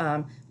 right?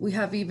 We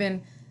have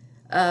even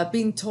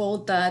been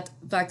told that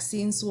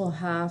vaccines will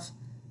have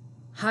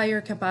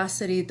higher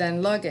capacity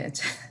than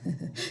luggage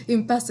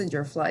in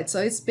passenger flights. So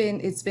it's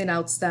been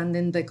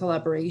outstanding, the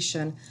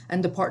collaboration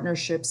and the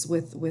partnerships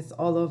with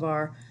all of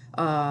our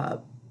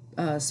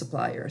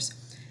suppliers.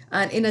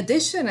 And in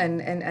addition,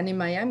 and in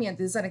Miami, and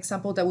this is an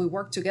example that we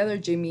worked together,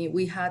 Jimmy,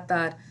 we had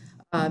that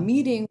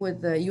meeting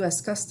with the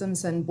U.S.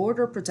 Customs and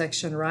Border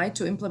Protection, right,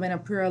 to implement a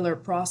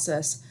pre-alert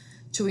process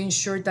to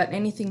ensure that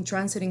anything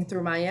transiting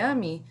through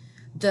Miami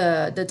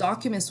the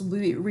documents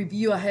we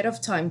review ahead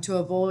of time to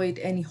avoid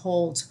any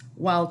hold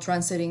while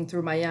transiting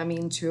through Miami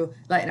into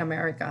Latin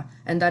America,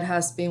 and that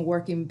has been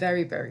working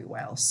very, very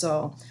well.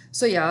 So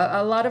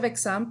yeah, a lot of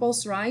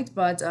examples, right?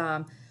 But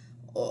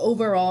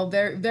overall,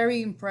 very,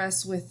 very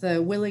impressed with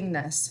the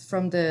willingness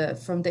from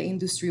the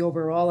industry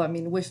overall. I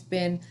mean, we've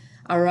been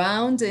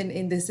around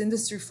in this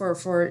industry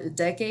for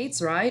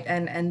decades, right?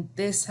 And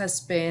this has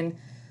been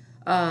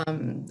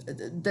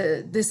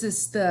this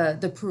is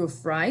the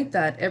proof, right?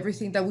 That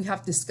everything that we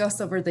have discussed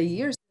over the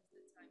years is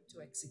time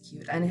to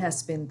execute, and it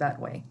has been that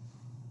way.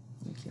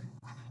 Thank you.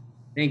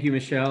 Thank you,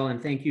 Michelle,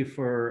 and thank you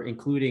for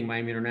including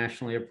Miami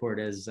International Airport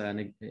as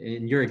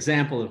in your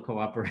example of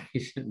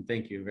cooperation.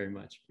 Thank you very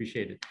much.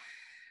 Appreciate it.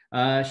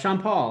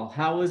 Shawnpaul,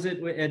 how was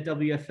it at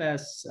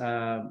WFS?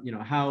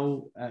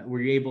 How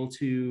were you able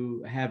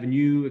to have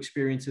new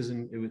experiences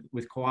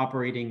with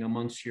cooperating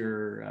amongst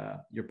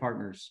your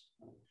partners?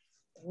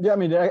 Yeah, I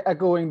mean,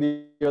 echoing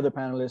the other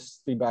panelists'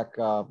 feedback,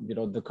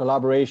 the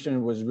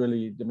collaboration was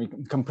really,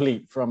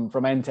 complete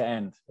from end to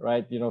end,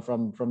 right?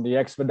 From the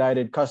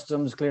expedited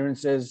customs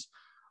clearances,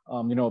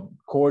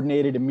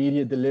 coordinated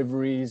immediate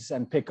deliveries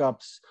and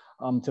pickups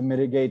to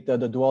mitigate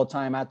the dwell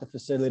time at the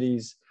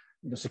facilities,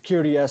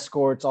 security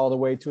escorts all the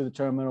way to the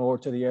terminal or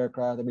to the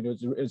aircraft. I mean, it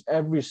was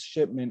every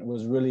shipment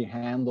was really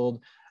handled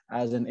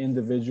as an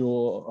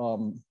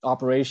individual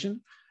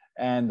operation.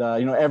 And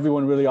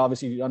everyone really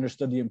obviously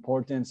understood the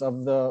importance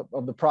of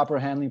the proper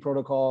handling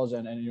protocols,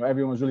 and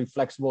everyone was really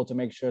flexible to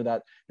make sure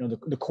that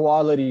the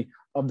quality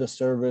of the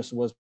service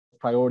was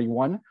priority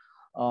one.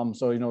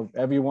 So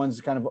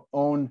everyone's kind of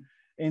own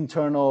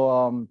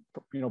internal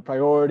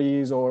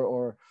priorities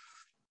or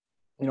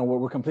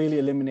were completely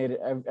eliminated.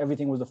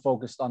 Everything was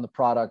focused on the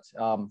product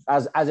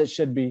as it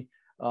should be.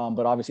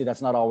 But obviously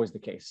that's not always the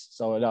case.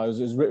 So it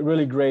was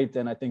really great,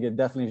 and I think it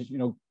definitely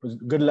was a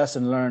good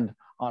lesson learned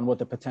on what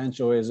the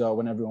potential is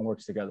when everyone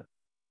works together.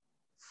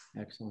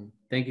 Excellent.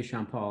 Thank you,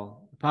 Shawnpaul.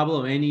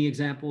 Pablo, any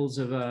examples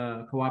of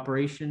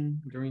cooperation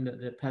during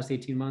the past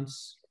 18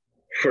 months?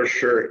 For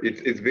sure.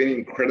 It's been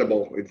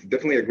incredible. It's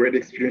definitely a great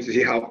experience to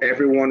see how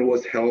everyone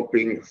was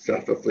helping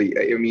selflessly.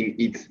 I mean,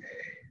 it's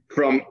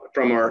from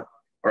our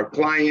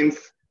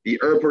clients, the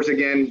airports,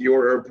 again,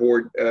 your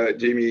airport,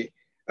 Jamie,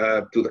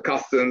 to the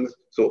customs.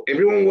 So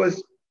everyone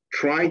was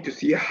trying to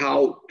see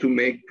how to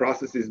make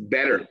processes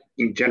better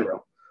in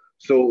general.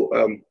 So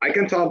I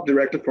can talk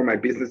directly for my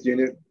business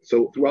unit.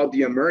 So throughout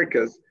the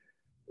Americas,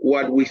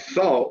 what we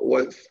saw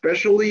was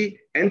especially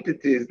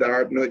entities that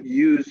are not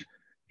used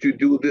to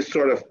do this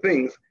sort of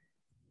things,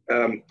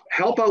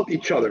 help out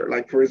each other.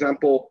 Like, for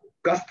example,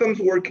 customs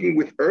working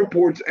with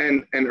airports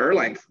and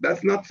airlines.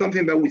 That's not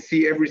something that we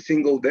see every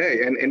single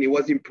day. And it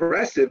was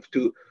impressive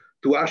to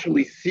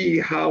actually see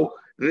how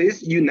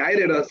this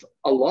united us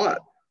a lot.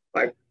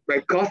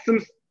 Like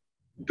customs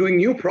doing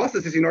new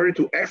processes in order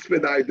to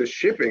expedite the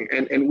shipping.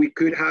 And we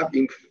could have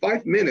in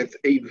 5 minutes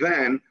a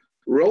van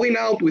rolling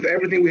out with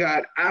everything we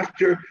had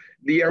after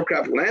the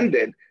aircraft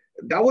landed.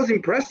 That was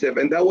impressive.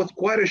 And that was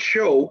quite a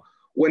show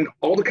when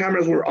all the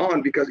cameras were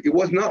on, because it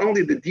was not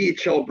only the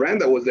DHL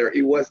brand that was there,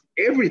 it was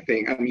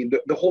everything. I mean,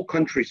 the whole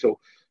country. So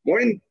more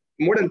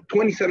than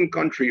 27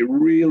 countries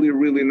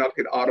really knocked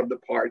it out of the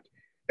park.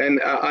 And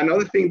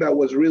another thing that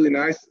was really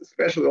nice,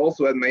 especially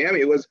also at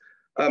Miami, was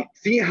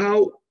seeing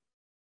how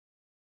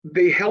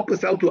they help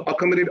us out to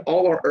accommodate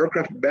all our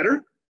aircraft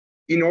better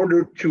in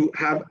order to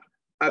have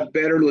a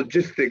better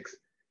logistics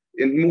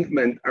in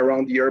movement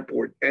around the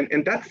airport.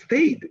 And that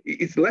stayed.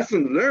 It's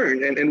lesson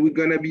learned, and we're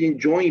going to be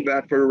enjoying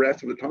that for the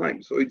rest of the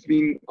time. So it's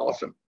been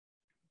awesome.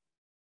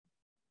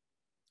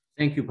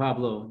 Thank you,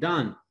 Pablo.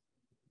 Don.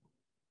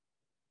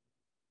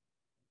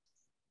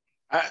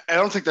 I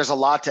don't think there's a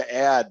lot to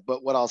add,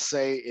 but what I'll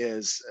say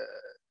is,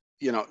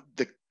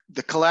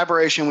 the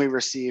collaboration we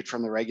received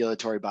from the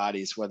regulatory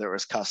bodies, whether it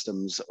was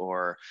customs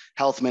or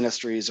health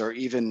ministries, or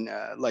even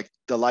like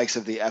the likes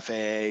of the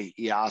FAA,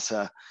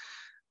 EASA,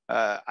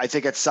 I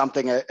think it's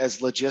something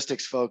as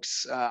logistics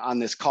folks on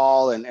this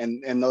call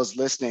and those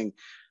listening,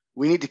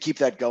 we need to keep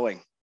that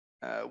going.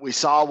 We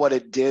saw what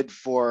it did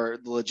for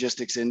the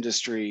logistics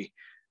industry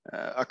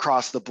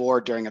across the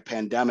board during a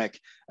pandemic.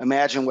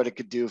 Imagine what it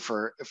could do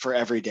for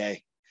every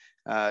day.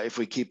 If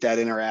we keep that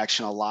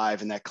interaction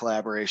alive and that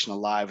collaboration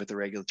alive with the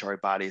regulatory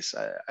bodies.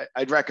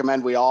 I'd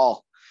recommend we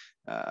all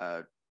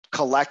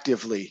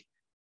collectively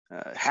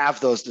have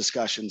those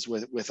discussions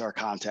with our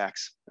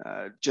contacts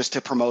just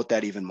to promote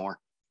that even more.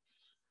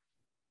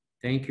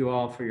 Thank you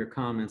all for your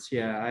comments.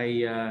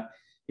 Yeah,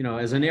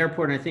 as an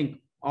airport, I think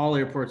all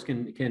airports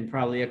can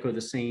probably echo the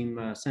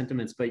same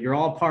sentiments, but you're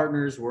all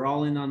partners. We're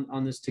all in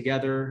on this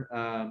together.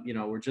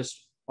 We're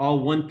just all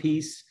one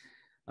piece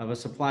of a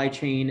supply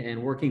chain,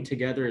 and working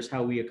together is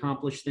how we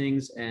accomplish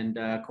things. And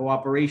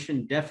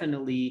cooperation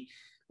definitely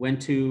went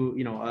to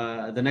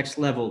the next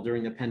level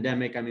during the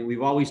pandemic. I mean,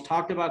 we've always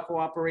talked about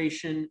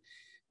cooperation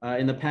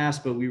in the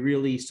past, but we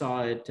really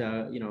saw it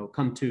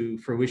come to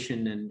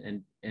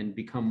fruition and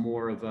become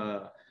more of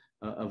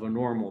a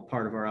normal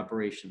part of our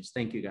operations.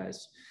 Thank you,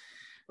 guys.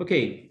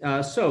 Okay,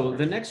 so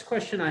the next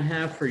question I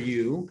have for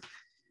you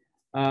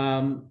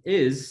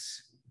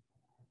is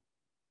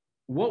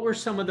what were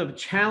some of the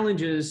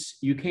challenges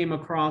you came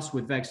across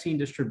with vaccine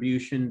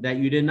distribution that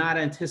you did not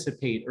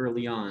anticipate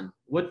early on?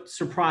 What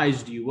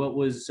surprised you? What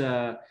was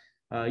a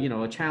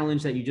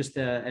challenge that you just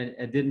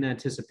didn't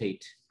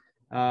anticipate?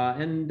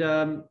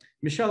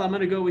 Michelle, I'm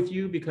going to go with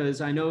you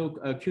because I know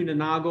Kuehne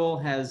Nagel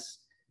has,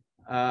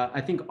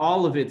 I think,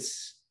 all of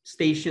its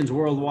stations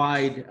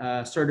worldwide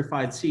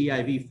certified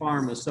CEIV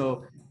Pharma.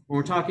 So when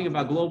we're talking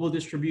about global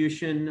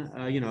distribution,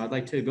 I'd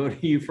like to go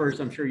to you first.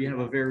 I'm sure you have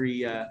a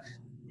very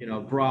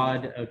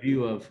broad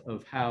view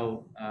of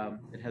how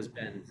it has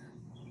been.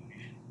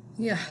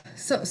 Yeah,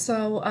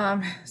 so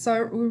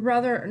we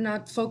rather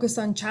not focus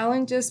on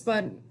challenges,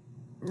 but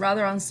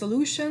rather on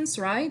solutions,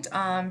 right?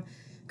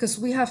 Because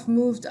we have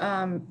moved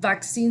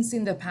vaccines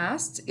in the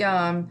past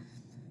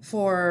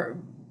for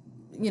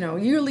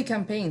yearly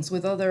campaigns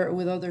with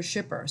other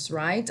shippers,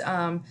 right?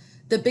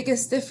 The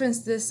biggest difference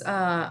this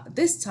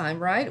time,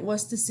 right,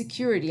 was the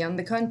security on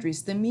the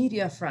countries, the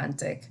media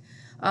frantic,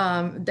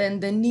 then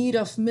the need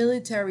of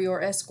military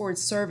or escort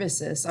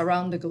services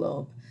around the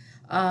globe,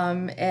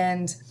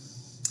 and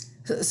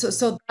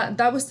so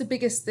that was the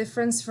biggest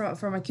difference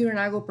from a Kuehne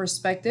Nagel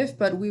perspective.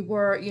 But we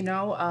were,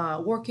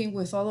 working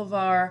with all of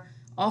our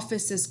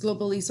offices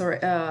globally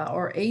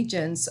or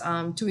agents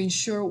to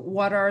ensure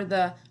what are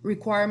the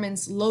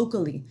requirements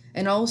locally,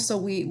 and also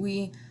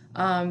we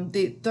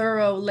did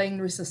thorough lane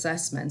risk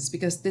assessments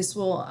because this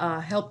will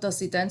help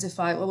us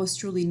identify what was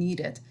truly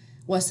needed.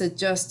 Was it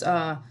just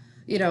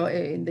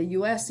in the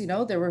U.S.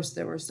 there was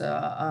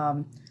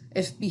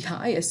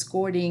FBI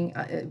escorting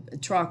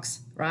trucks,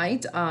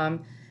 right?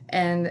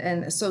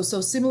 And so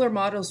similar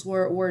models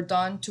were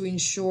done to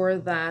ensure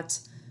that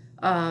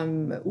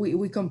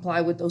we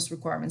comply with those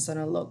requirements on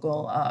a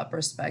local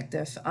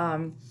perspective.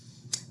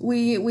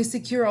 We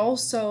secure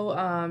also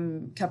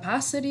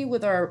capacity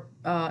with our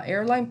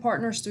airline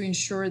partners to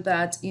ensure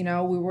that we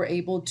were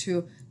able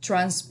to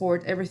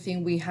transport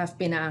everything we have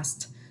been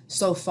asked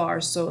so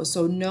far.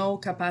 So no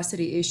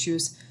capacity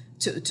issues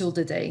till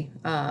the day,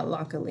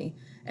 luckily.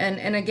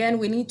 And again,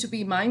 we need to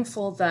be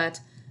mindful that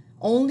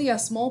only a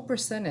small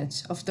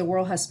percentage of the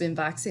world has been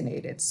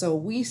vaccinated. So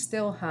we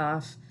still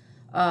have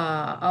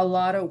a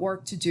lot of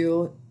work to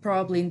do,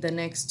 probably in the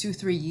next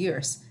 2-3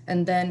 years,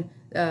 and then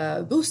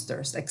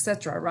boosters,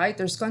 etc. Right?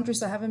 There's countries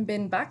that haven't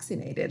been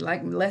vaccinated,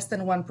 like less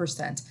than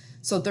 1%.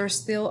 So there's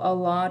still a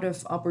lot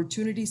of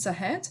opportunities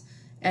ahead,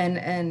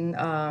 and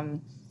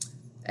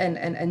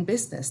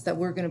business that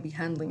we're going to be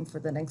handling for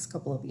the next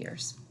couple of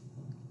years.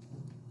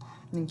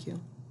 Thank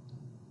you.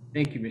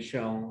 Thank you,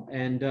 Michelle.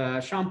 And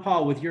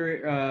Shawnpaul, with your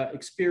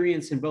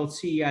experience in both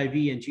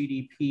CEIV and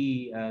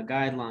GDP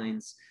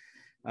guidelines,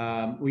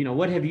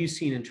 what have you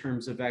seen in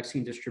terms of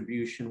vaccine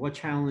distribution? What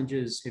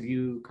challenges have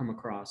you come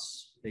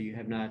across that you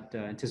have not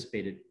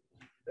anticipated?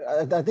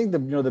 I think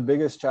the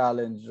biggest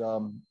challenge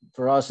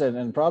for us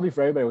and probably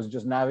for everybody was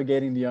just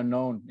navigating the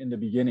unknown in the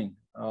beginning.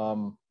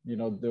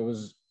 There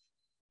was,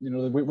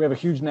 we have a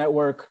huge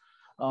network.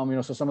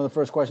 So some of the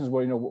first questions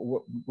were,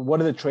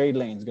 what are the trade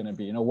lanes going to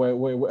be?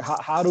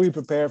 How do we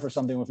prepare for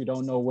something if we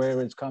don't know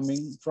where it's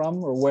coming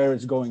from or where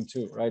it's going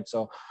to, right?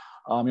 So,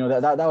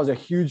 that was a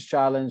huge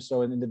challenge.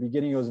 So in the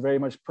beginning, it was very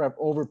much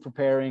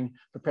preparing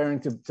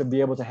to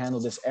be able to handle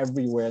this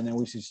everywhere. And then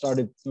we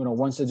started,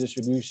 once the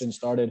distribution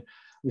started,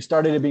 we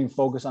started it being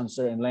focused on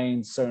certain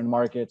lanes, certain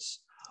markets.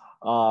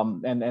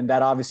 And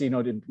that obviously,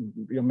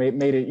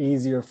 made it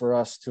easier for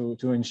us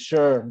to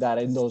ensure that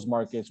in those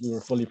markets we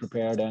were fully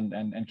prepared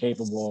and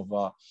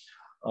capable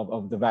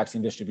of the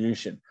vaccine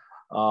distribution.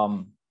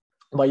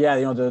 But yeah,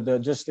 it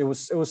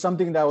was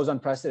something that was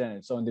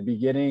unprecedented. So in the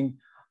beginning,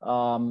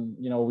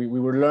 we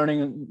were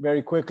learning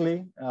very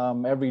quickly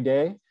every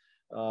day.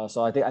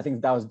 So I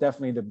think that was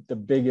definitely the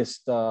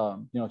biggest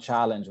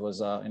challenge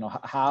was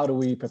how do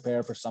we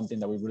prepare for something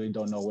that we really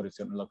don't know what it's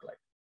going to look like.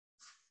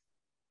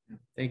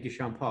 Thank you,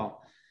 Shawnpaul.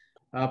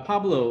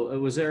 Pablo,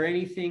 was there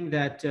anything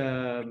that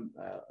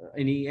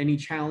any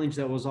challenge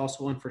that was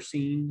also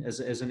unforeseen as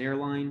an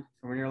airline,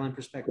 from an airline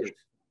perspective?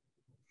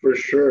 For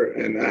sure,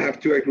 and I have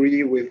to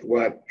agree with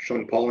what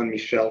Shawnpaul and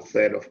Michelle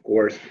said. Of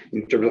course,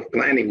 in terms of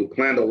planning, we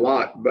planned a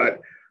lot,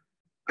 but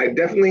I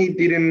definitely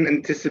didn't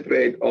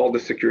anticipate all the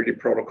security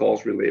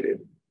protocols related.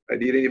 I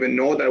didn't even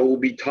know that we'll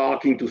be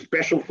talking to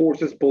special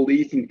forces,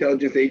 police,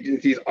 intelligence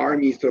agencies,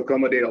 armies to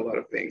accommodate a lot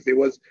of things. It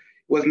was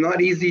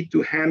not easy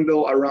to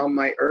handle around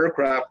my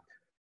aircraft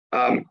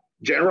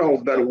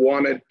generals that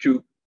wanted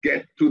to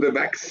get to the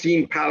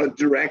vaccine pallet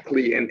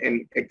directly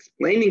and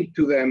explaining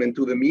to them and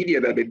to the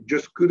media that it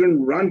just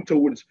couldn't run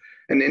towards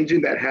an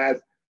engine that had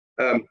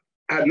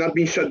not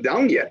been shut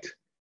down yet,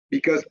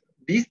 because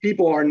these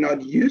people are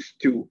not used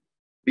to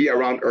be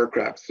around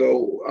aircraft.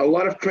 So a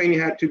lot of training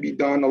had to be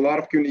done, a lot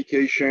of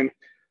communication.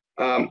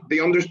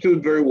 They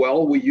understood very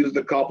well. We used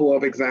a couple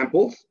of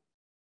examples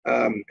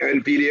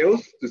and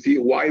videos to see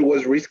why it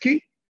was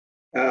risky.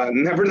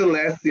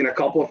 Nevertheless, in a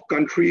couple of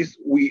countries,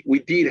 we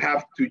did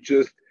have to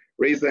just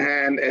raise the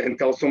hand and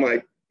tell someone,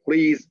 like,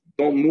 please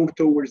don't move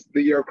towards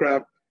the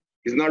aircraft.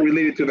 It's not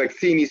related to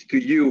vaccine, it's to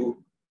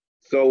you.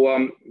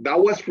 So that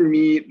was for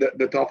me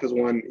the toughest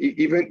one.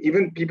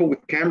 Even people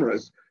with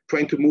cameras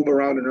trying to move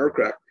around an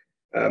aircraft.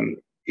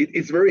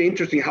 It's very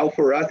interesting how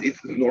for us it's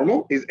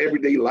normal, it's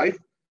everyday life.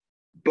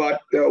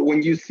 But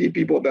when you see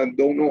people that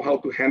don't know how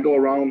to handle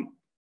around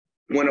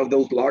one of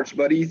those large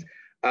bodies,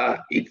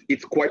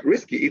 it's quite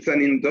risky. It's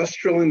an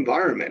industrial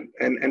environment.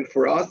 And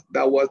for us,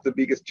 that was the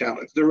biggest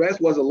challenge. The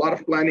rest was a lot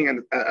of planning.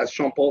 And as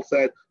Shawnpaul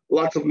said,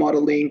 lots of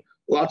modeling,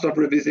 lots of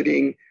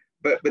revisiting,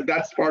 but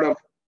that's part of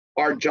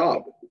our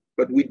job.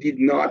 But we did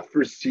not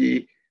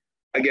foresee,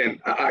 again,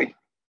 I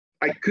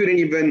couldn't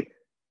even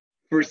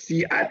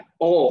foresee at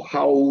all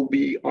how we'll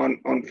be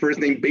on first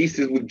name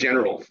basis with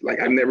generals.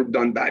 Like I've never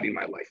done that in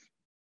my life.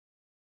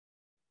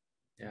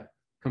 Yeah,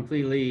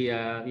 completely,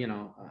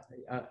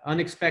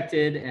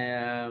 unexpected,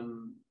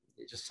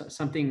 just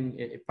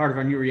something, part of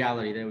our new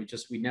reality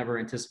that we never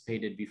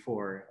anticipated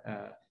before.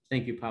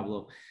 Thank you,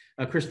 Pablo.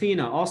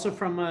 Cristina, also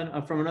from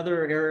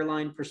another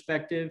airline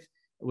perspective,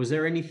 was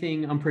there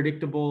anything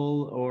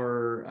unpredictable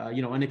or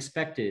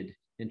unexpected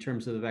in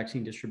terms of the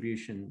vaccine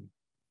distribution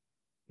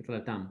with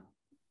LATAM?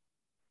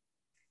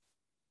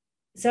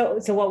 So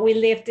what we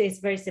lived is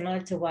very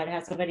similar to what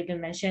has already been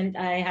mentioned.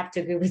 I have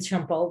to agree with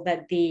Shawnpaul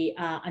that the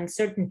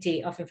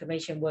uncertainty of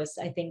information was,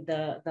 I think,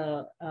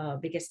 the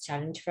biggest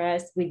challenge for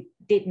us. We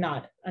did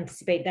not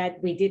anticipate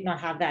that. We did not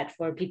have that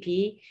for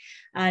PPE,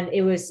 and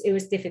it was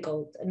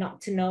difficult not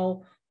to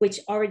know which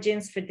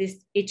origins for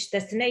each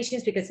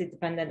destinations, because it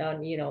depended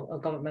on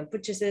government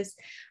purchases,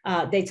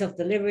 dates of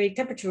delivery,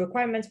 temperature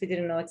requirements. We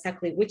didn't know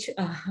exactly which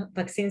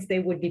vaccines they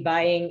would be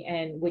buying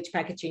and which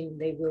packaging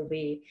they will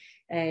be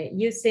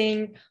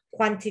using,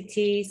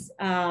 quantities.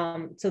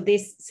 So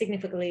this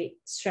significantly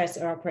stressed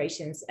our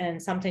operations and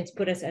sometimes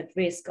put us at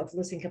risk of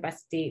losing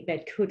capacity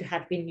that could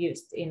have been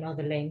used in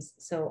other lanes.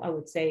 So I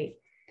would say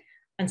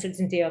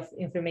uncertainty of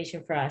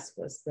information for us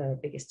was the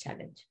biggest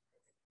challenge.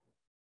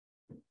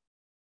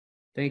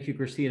 Thank you,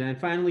 Cristina. And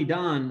finally,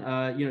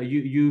 Don,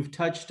 you've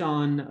touched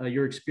on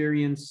your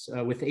experience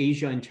with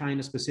Asia and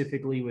China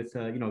specifically with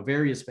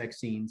various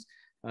vaccines.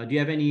 Do you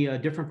have any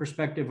different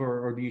perspective,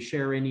 or do you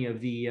share any of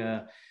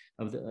the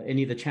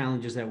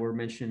challenges that were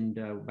mentioned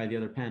by the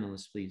other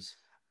panelists, please?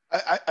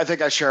 I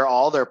think I share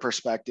all their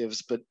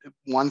perspectives, but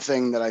one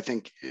thing that I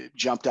think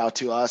jumped out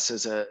to us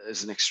as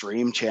an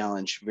extreme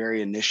challenge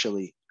very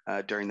initially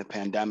during the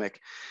pandemic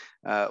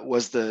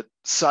was the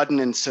sudden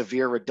and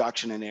severe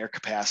reduction in air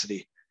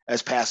capacity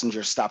as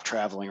passengers stopped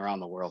traveling around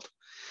the world.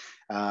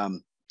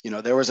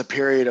 There was a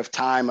period of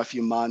time, a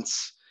few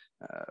months,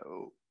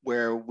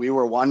 where we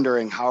were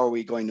wondering, how are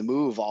we going to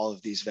move all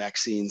of these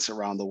vaccines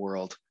around the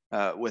world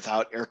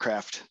without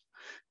aircraft?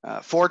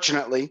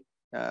 Fortunately,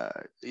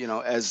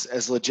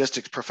 as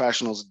logistics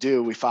professionals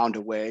do, we found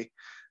a way.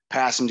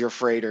 Passenger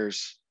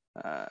freighters,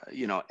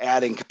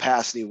 adding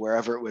capacity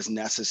wherever it was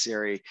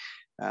necessary.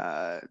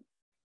 But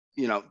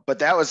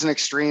that was an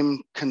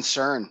extreme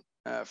concern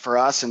for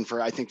us and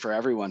I think for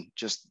everyone,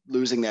 just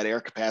losing that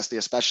air capacity,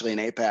 especially in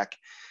APAC,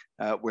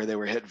 where they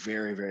were hit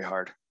very, very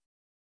hard.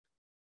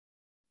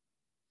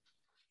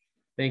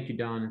 Thank you,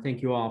 Don, and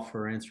thank you all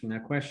for answering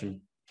that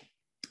question.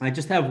 I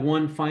just have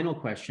one final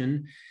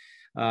question,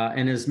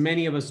 and as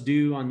many of us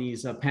do on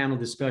these panel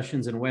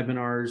discussions and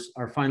webinars,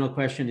 our final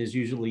question is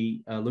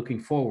usually looking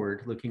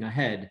forward, looking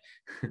ahead.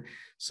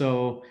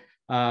 So,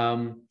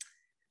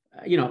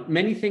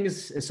 many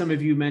things, as some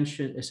of you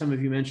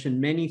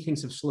mentioned, many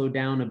things have slowed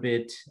down a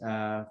bit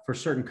for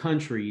certain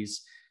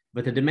countries,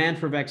 but the demand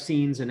for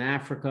vaccines in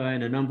Africa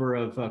and a number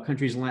of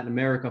countries in Latin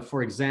America,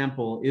 for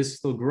example, is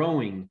still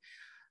growing.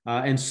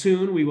 And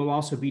soon we will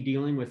also be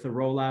dealing with the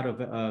rollout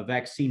of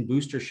vaccine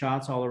booster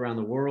shots all around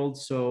the world.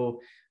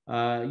 So,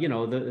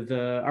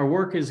 our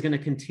work is going to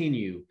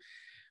continue.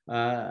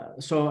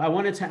 So I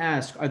wanted to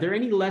ask, are there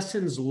any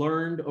lessons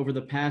learned over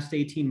the past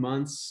 18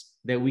 months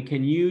that we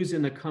can use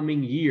in the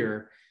coming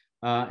year?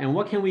 And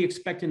what can we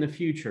expect in the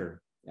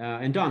future?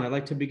 And Don, I'd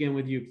like to begin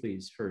with you,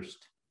 please,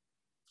 first.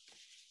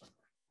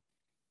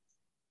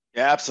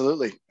 Yeah,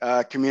 absolutely.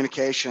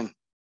 Communication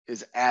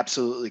is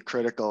absolutely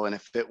critical. And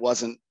if it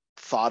wasn't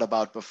thought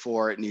about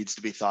before, it needs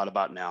to be thought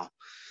about now.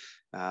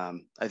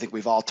 I think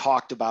we've all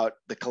talked about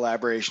the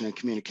collaboration and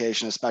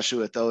communication, especially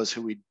with those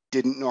who we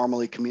didn't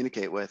normally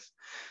communicate with.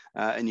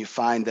 And you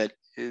find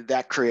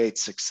that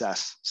creates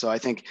success. So I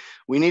think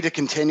we need to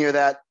continue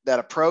that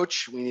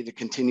approach. We need to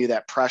continue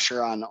that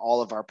pressure on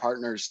all of our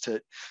partners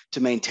to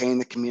maintain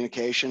the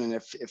communication. And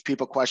if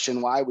people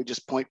question why, we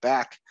just point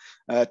back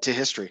to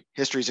history.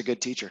 History is a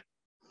good teacher.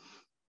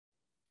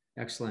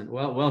 Excellent.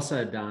 Well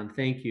said, Don.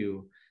 Thank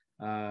you.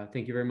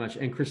 Thank you very much.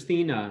 And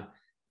Cristina,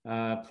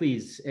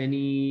 please,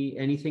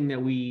 anything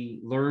that we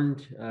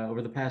learned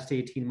over the past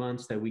 18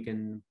 months that we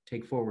can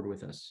take forward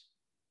with us?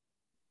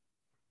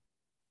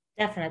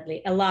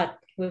 Definitely, a lot.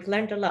 We've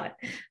learned a lot,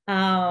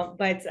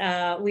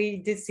 but we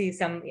did see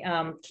some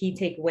key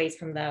takeaways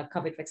from the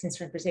COVID vaccine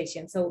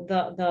conversation. So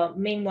the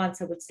main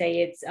ones I would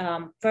say it's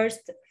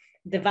first,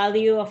 the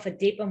value of a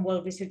deep and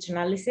well-researched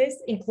analysis,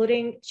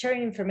 including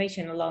sharing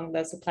information along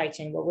the supply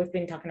chain, what we've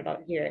been talking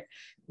about here,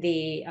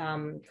 the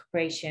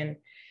cooperation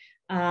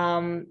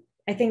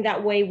I think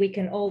that way we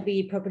can all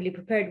be properly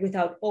prepared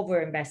without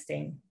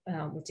over-investing,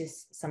 which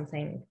is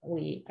something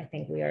I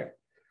think we are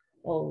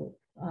all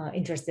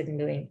interested in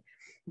doing.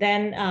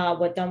 Then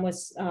what Don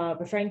was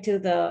referring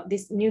to,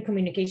 these new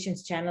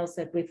communications channels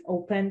that we've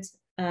opened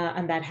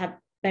and that have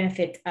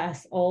benefit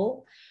us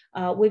all.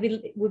 We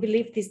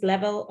believe this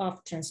level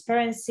of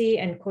transparency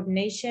and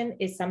coordination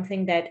is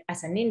something that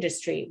as an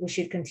industry, we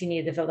should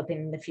continue developing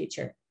in the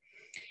future.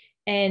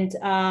 And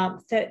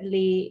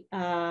thirdly,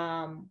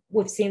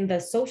 we've seen the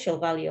social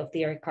value of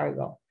the air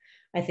cargo.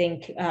 I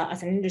think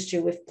as an industry,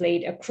 we've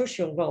played a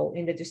crucial role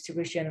in the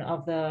distribution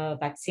of the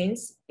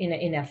vaccines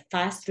in a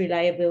fast,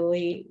 reliable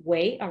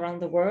way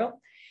around the world.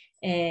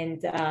 And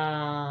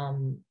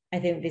I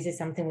think this is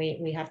something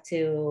we have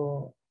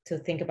to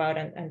think about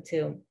and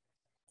to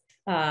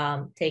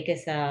take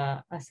as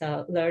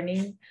a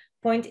learning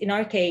point. In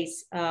our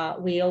case,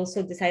 we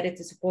also decided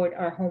to support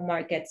our home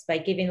markets by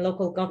giving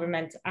local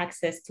government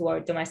access to our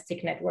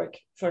domestic network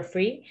for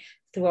free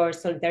through our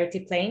solidarity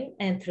plane.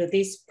 And through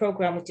this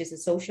program, which is a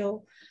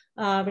social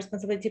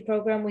responsibility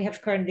program, we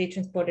have currently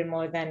transported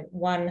more than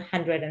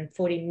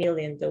 140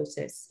 million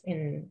doses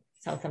in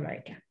South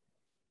America.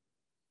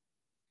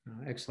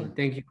 Excellent.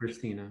 Thank you,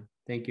 Cristina.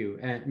 Thank you.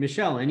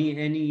 Michelle,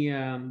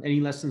 any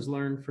lessons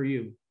learned for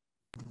you?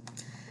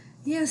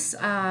 Yes,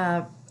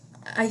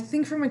 I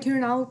think from a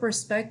Kuehne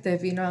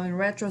perspective, in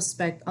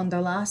retrospect, on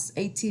the last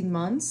 18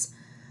 months,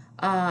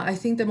 I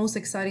think the most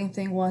exciting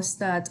thing was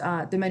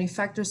that the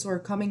manufacturers were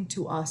coming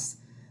to us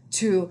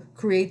to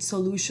create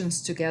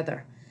solutions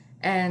together.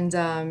 And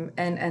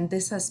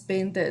this has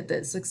been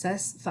the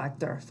success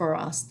factor for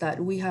us,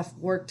 that we have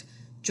worked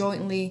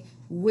jointly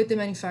with the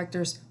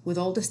manufacturers, with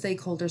all the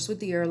stakeholders, with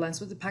the airlines,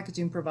 with the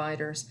packaging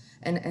providers,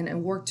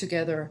 and work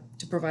together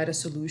to provide a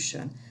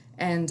solution.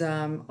 And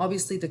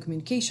obviously the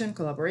communication,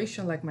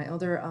 collaboration, like my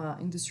other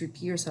industry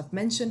peers have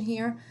mentioned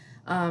here.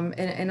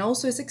 And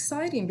also it's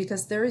exciting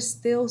because there is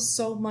still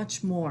so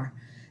much more.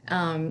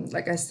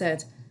 Like I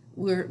said,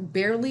 we're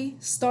barely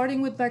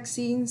starting with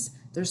vaccines.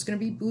 There's going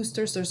to be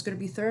boosters, there's going to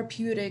be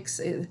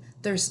therapeutics.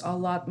 There's a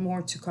lot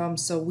more to come.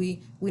 So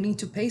we need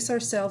to pace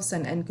ourselves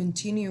and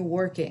continue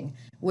working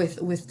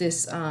with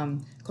this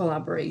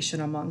collaboration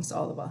amongst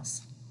all of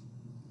us.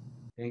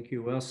 Thank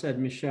you. Well said,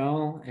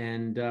 Michelle.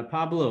 And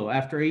Pablo,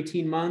 after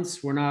 18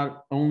 months, we're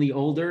not only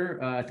older,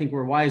 I think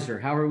we're wiser.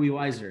 How are we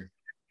wiser?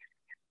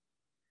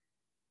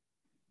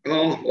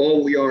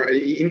 Oh, we are.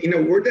 In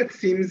a world that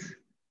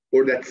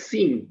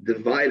seemed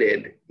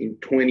divided in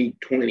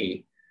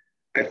 2020,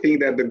 I think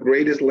that the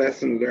greatest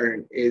lesson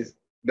learned is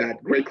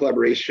that great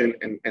collaboration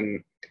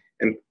and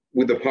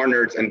with the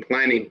partners and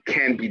planning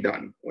can be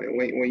done.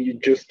 When you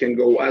just can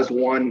go as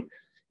one,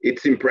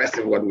 it's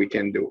impressive what we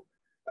can do.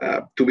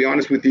 To be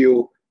honest with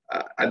you,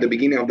 at the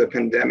beginning of the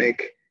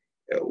pandemic,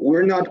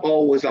 we're not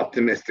always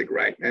optimistic,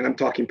 right? And I'm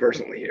talking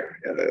personally here.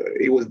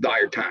 It was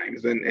dire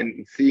times,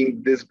 and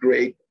seeing this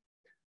great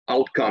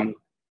outcome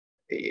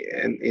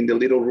and in the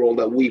little role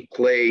that we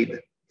played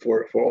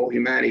for all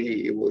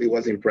humanity, it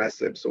was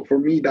impressive. So for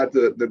me, that's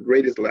the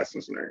greatest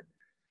lessons learned.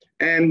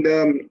 And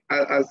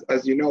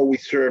as you know, we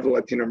serve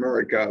Latin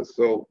America.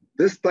 So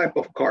this type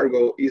of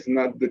cargo is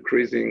not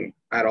decreasing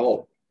at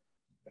all.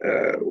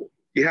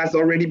 It has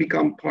already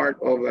become part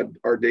of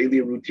our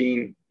daily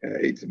routine.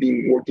 It's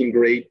been working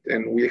great,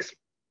 and we expect.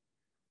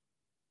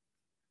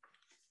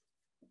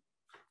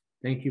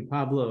 Thank you,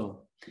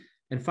 Pablo.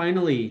 And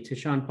finally, to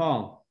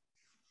Shawnpaul.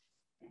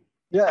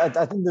 Yeah,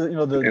 I think the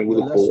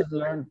lesson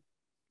learned.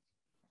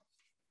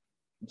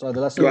 So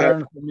the lesson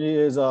learned for me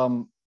is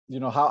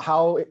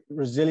how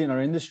resilient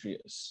our industry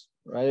is,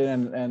 right?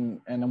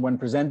 And when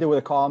presented with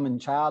a common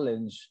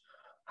challenge,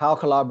 how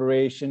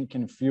collaboration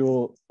can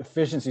fuel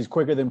efficiencies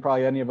quicker than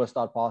probably any of us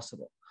thought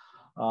possible.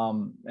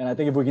 And I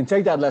think if we can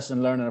take that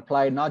lesson learned and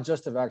apply it not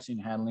just to vaccine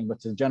handling, but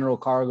to general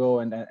cargo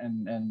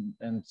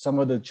and some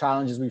of the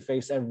challenges we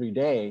face every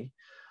day,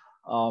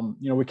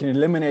 we can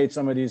eliminate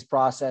some of these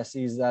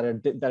processes that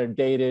are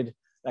dated,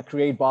 that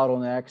create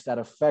bottlenecks, that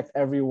affect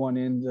everyone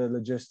in the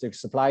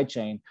logistics supply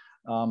chain,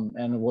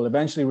 and will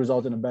eventually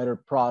result in a better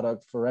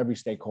product for every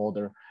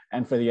stakeholder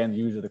and for the end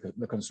user,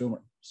 the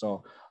consumer.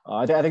 So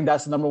I think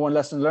that's the number one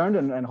lesson learned,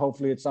 and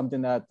hopefully it's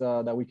something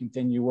that we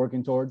continue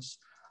working towards.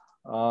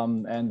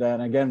 And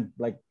then again,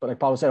 like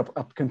Pablo said,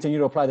 continue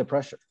to apply the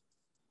pressure.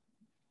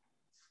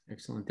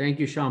 Excellent. Thank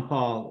you,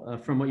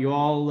 Shawnpaul. From what you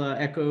all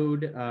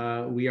echoed,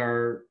 we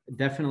are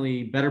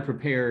definitely better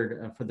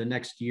prepared for the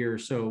next year or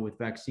so with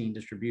vaccine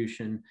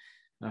distribution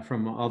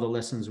from all the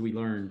lessons we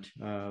learned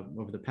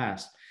over the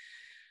past.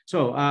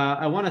 So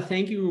I want to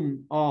thank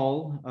you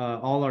all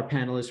our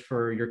panelists,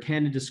 for your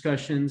candid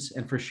discussions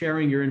and for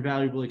sharing your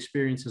invaluable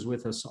experiences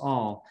with us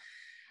all.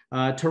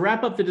 To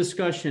wrap up the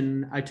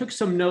discussion, I took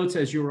some notes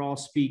as you were all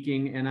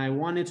speaking, and I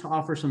wanted to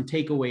offer some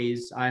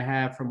takeaways I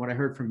have from what I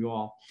heard from you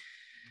all.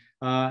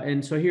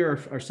 And so here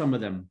are some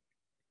of them.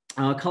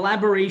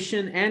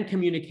 Collaboration and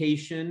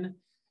communication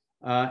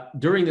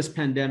during this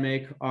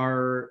pandemic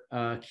are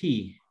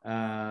key.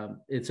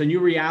 It's a new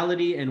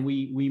reality, and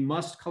we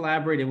must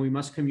collaborate and we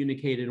must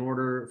communicate in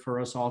order for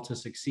us all to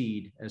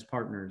succeed as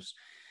partners.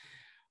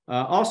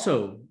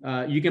 Also,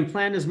 you can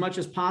plan as much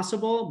as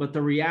possible, but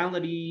the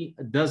reality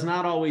does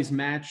not always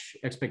match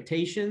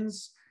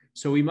expectations.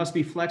 So we must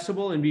be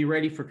flexible and be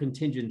ready for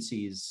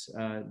contingencies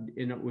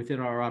within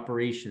our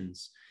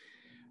operations.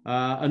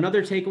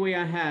 Another takeaway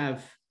I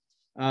have,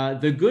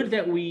 the good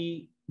that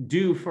we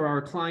do for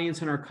our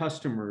clients and our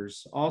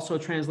customers also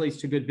translates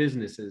to good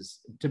businesses,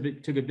 to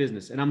good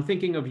business. And I'm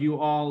thinking of you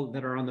all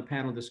that are on the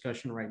panel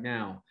discussion right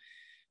now.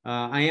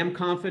 I am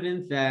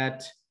confident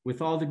that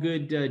with all the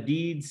good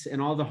deeds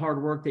and all the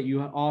hard work that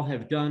you all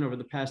have done over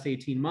the past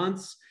 18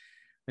 months,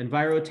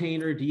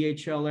 Envirotainer,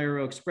 DHL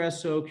Aero,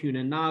 Expreso,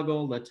 Kuehne,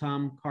 Nagel,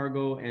 LATAM,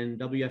 Cargo, and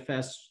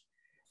WFS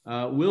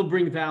will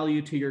bring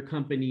value to your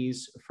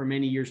companies for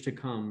many years to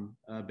come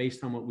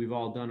based on what we've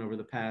all done over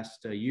the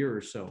past year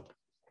or so.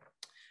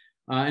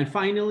 And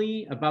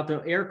finally, about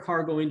the air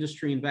cargo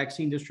industry and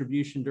vaccine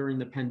distribution during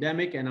the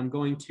pandemic, and I'm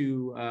going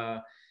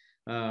to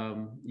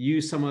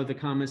use some of the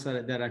comments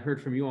that I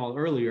heard from you all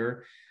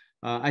earlier.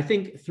 I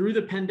think through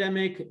the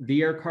pandemic,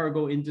 the air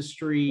cargo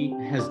industry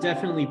has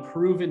definitely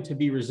proven to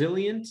be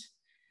resilient,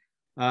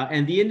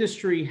 and the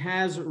industry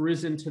has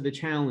risen to the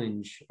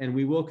challenge, and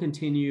we will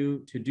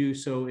continue to do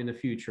so in the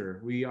future.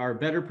 We are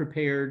better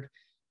prepared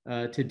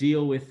to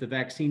deal with the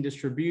vaccine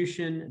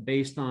distribution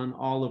based on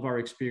all of our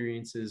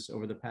experiences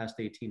over the past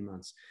 18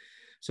 months.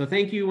 So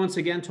thank you once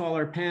again to all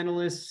our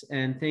panelists,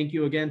 and thank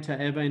you again to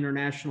EVA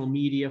International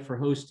Media for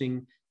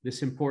hosting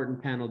this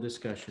important panel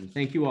discussion.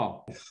 Thank you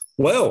all.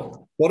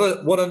 Well,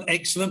 what an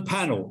excellent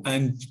panel.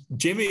 And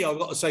Jimmy, I've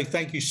got to say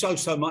thank you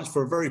so much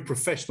for a very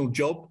professional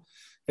job.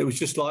 It was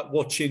just like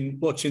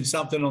watching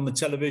something on the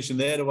television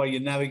there, the way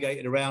you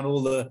navigated around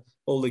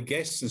all the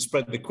guests and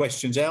spread the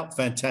questions out.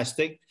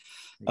 Fantastic.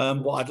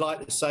 What I'd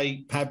like to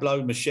say,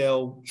 Pablo,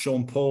 Michelle,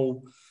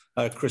 Shawnpaul,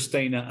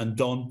 Cristina and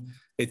Don,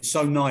 it's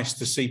so nice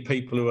to see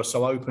people who are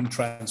so open,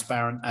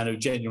 transparent, and who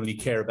genuinely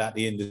care about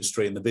the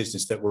industry and the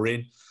business that we're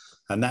in.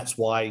 And that's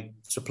why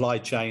supply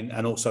chain,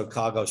 and also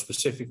cargo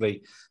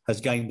specifically,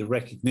 has gained the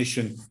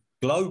recognition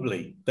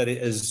globally that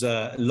it has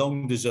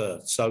long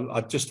deserved. So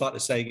I'd just like to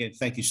say again,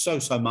 thank you so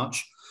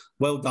much.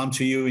 Well done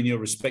to you and your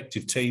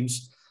respective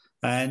teams.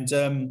 And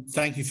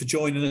thank you for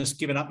joining us,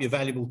 giving up your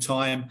valuable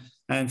time,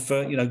 and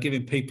for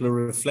giving people a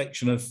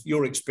reflection of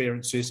your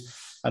experiences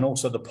and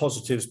also the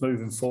positives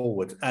moving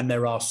forward. And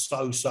there are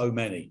so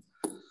many.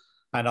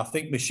 And I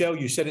think, Michelle,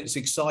 you said it's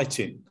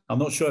exciting. I'm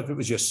not sure if it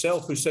was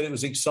yourself who said it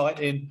was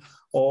exciting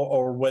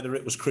or whether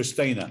it was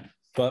Cristina.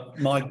 But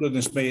my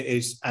goodness me, it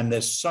is. And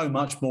there's so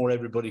much more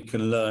everybody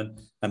can learn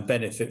and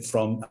benefit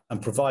from.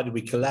 And provided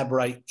we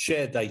collaborate,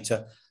 share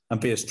data, and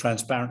be as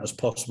transparent as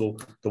possible,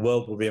 the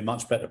world will be a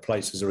much better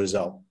place as a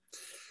result.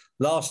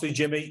 Lastly,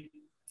 Jimmy,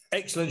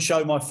 excellent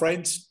show, my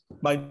friends.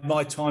 Made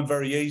my time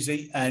very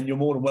easy, and you're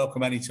more than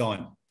welcome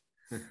anytime.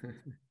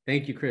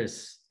 Thank you,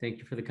 Chris. Thank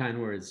you for the kind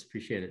words.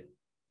 Appreciate it.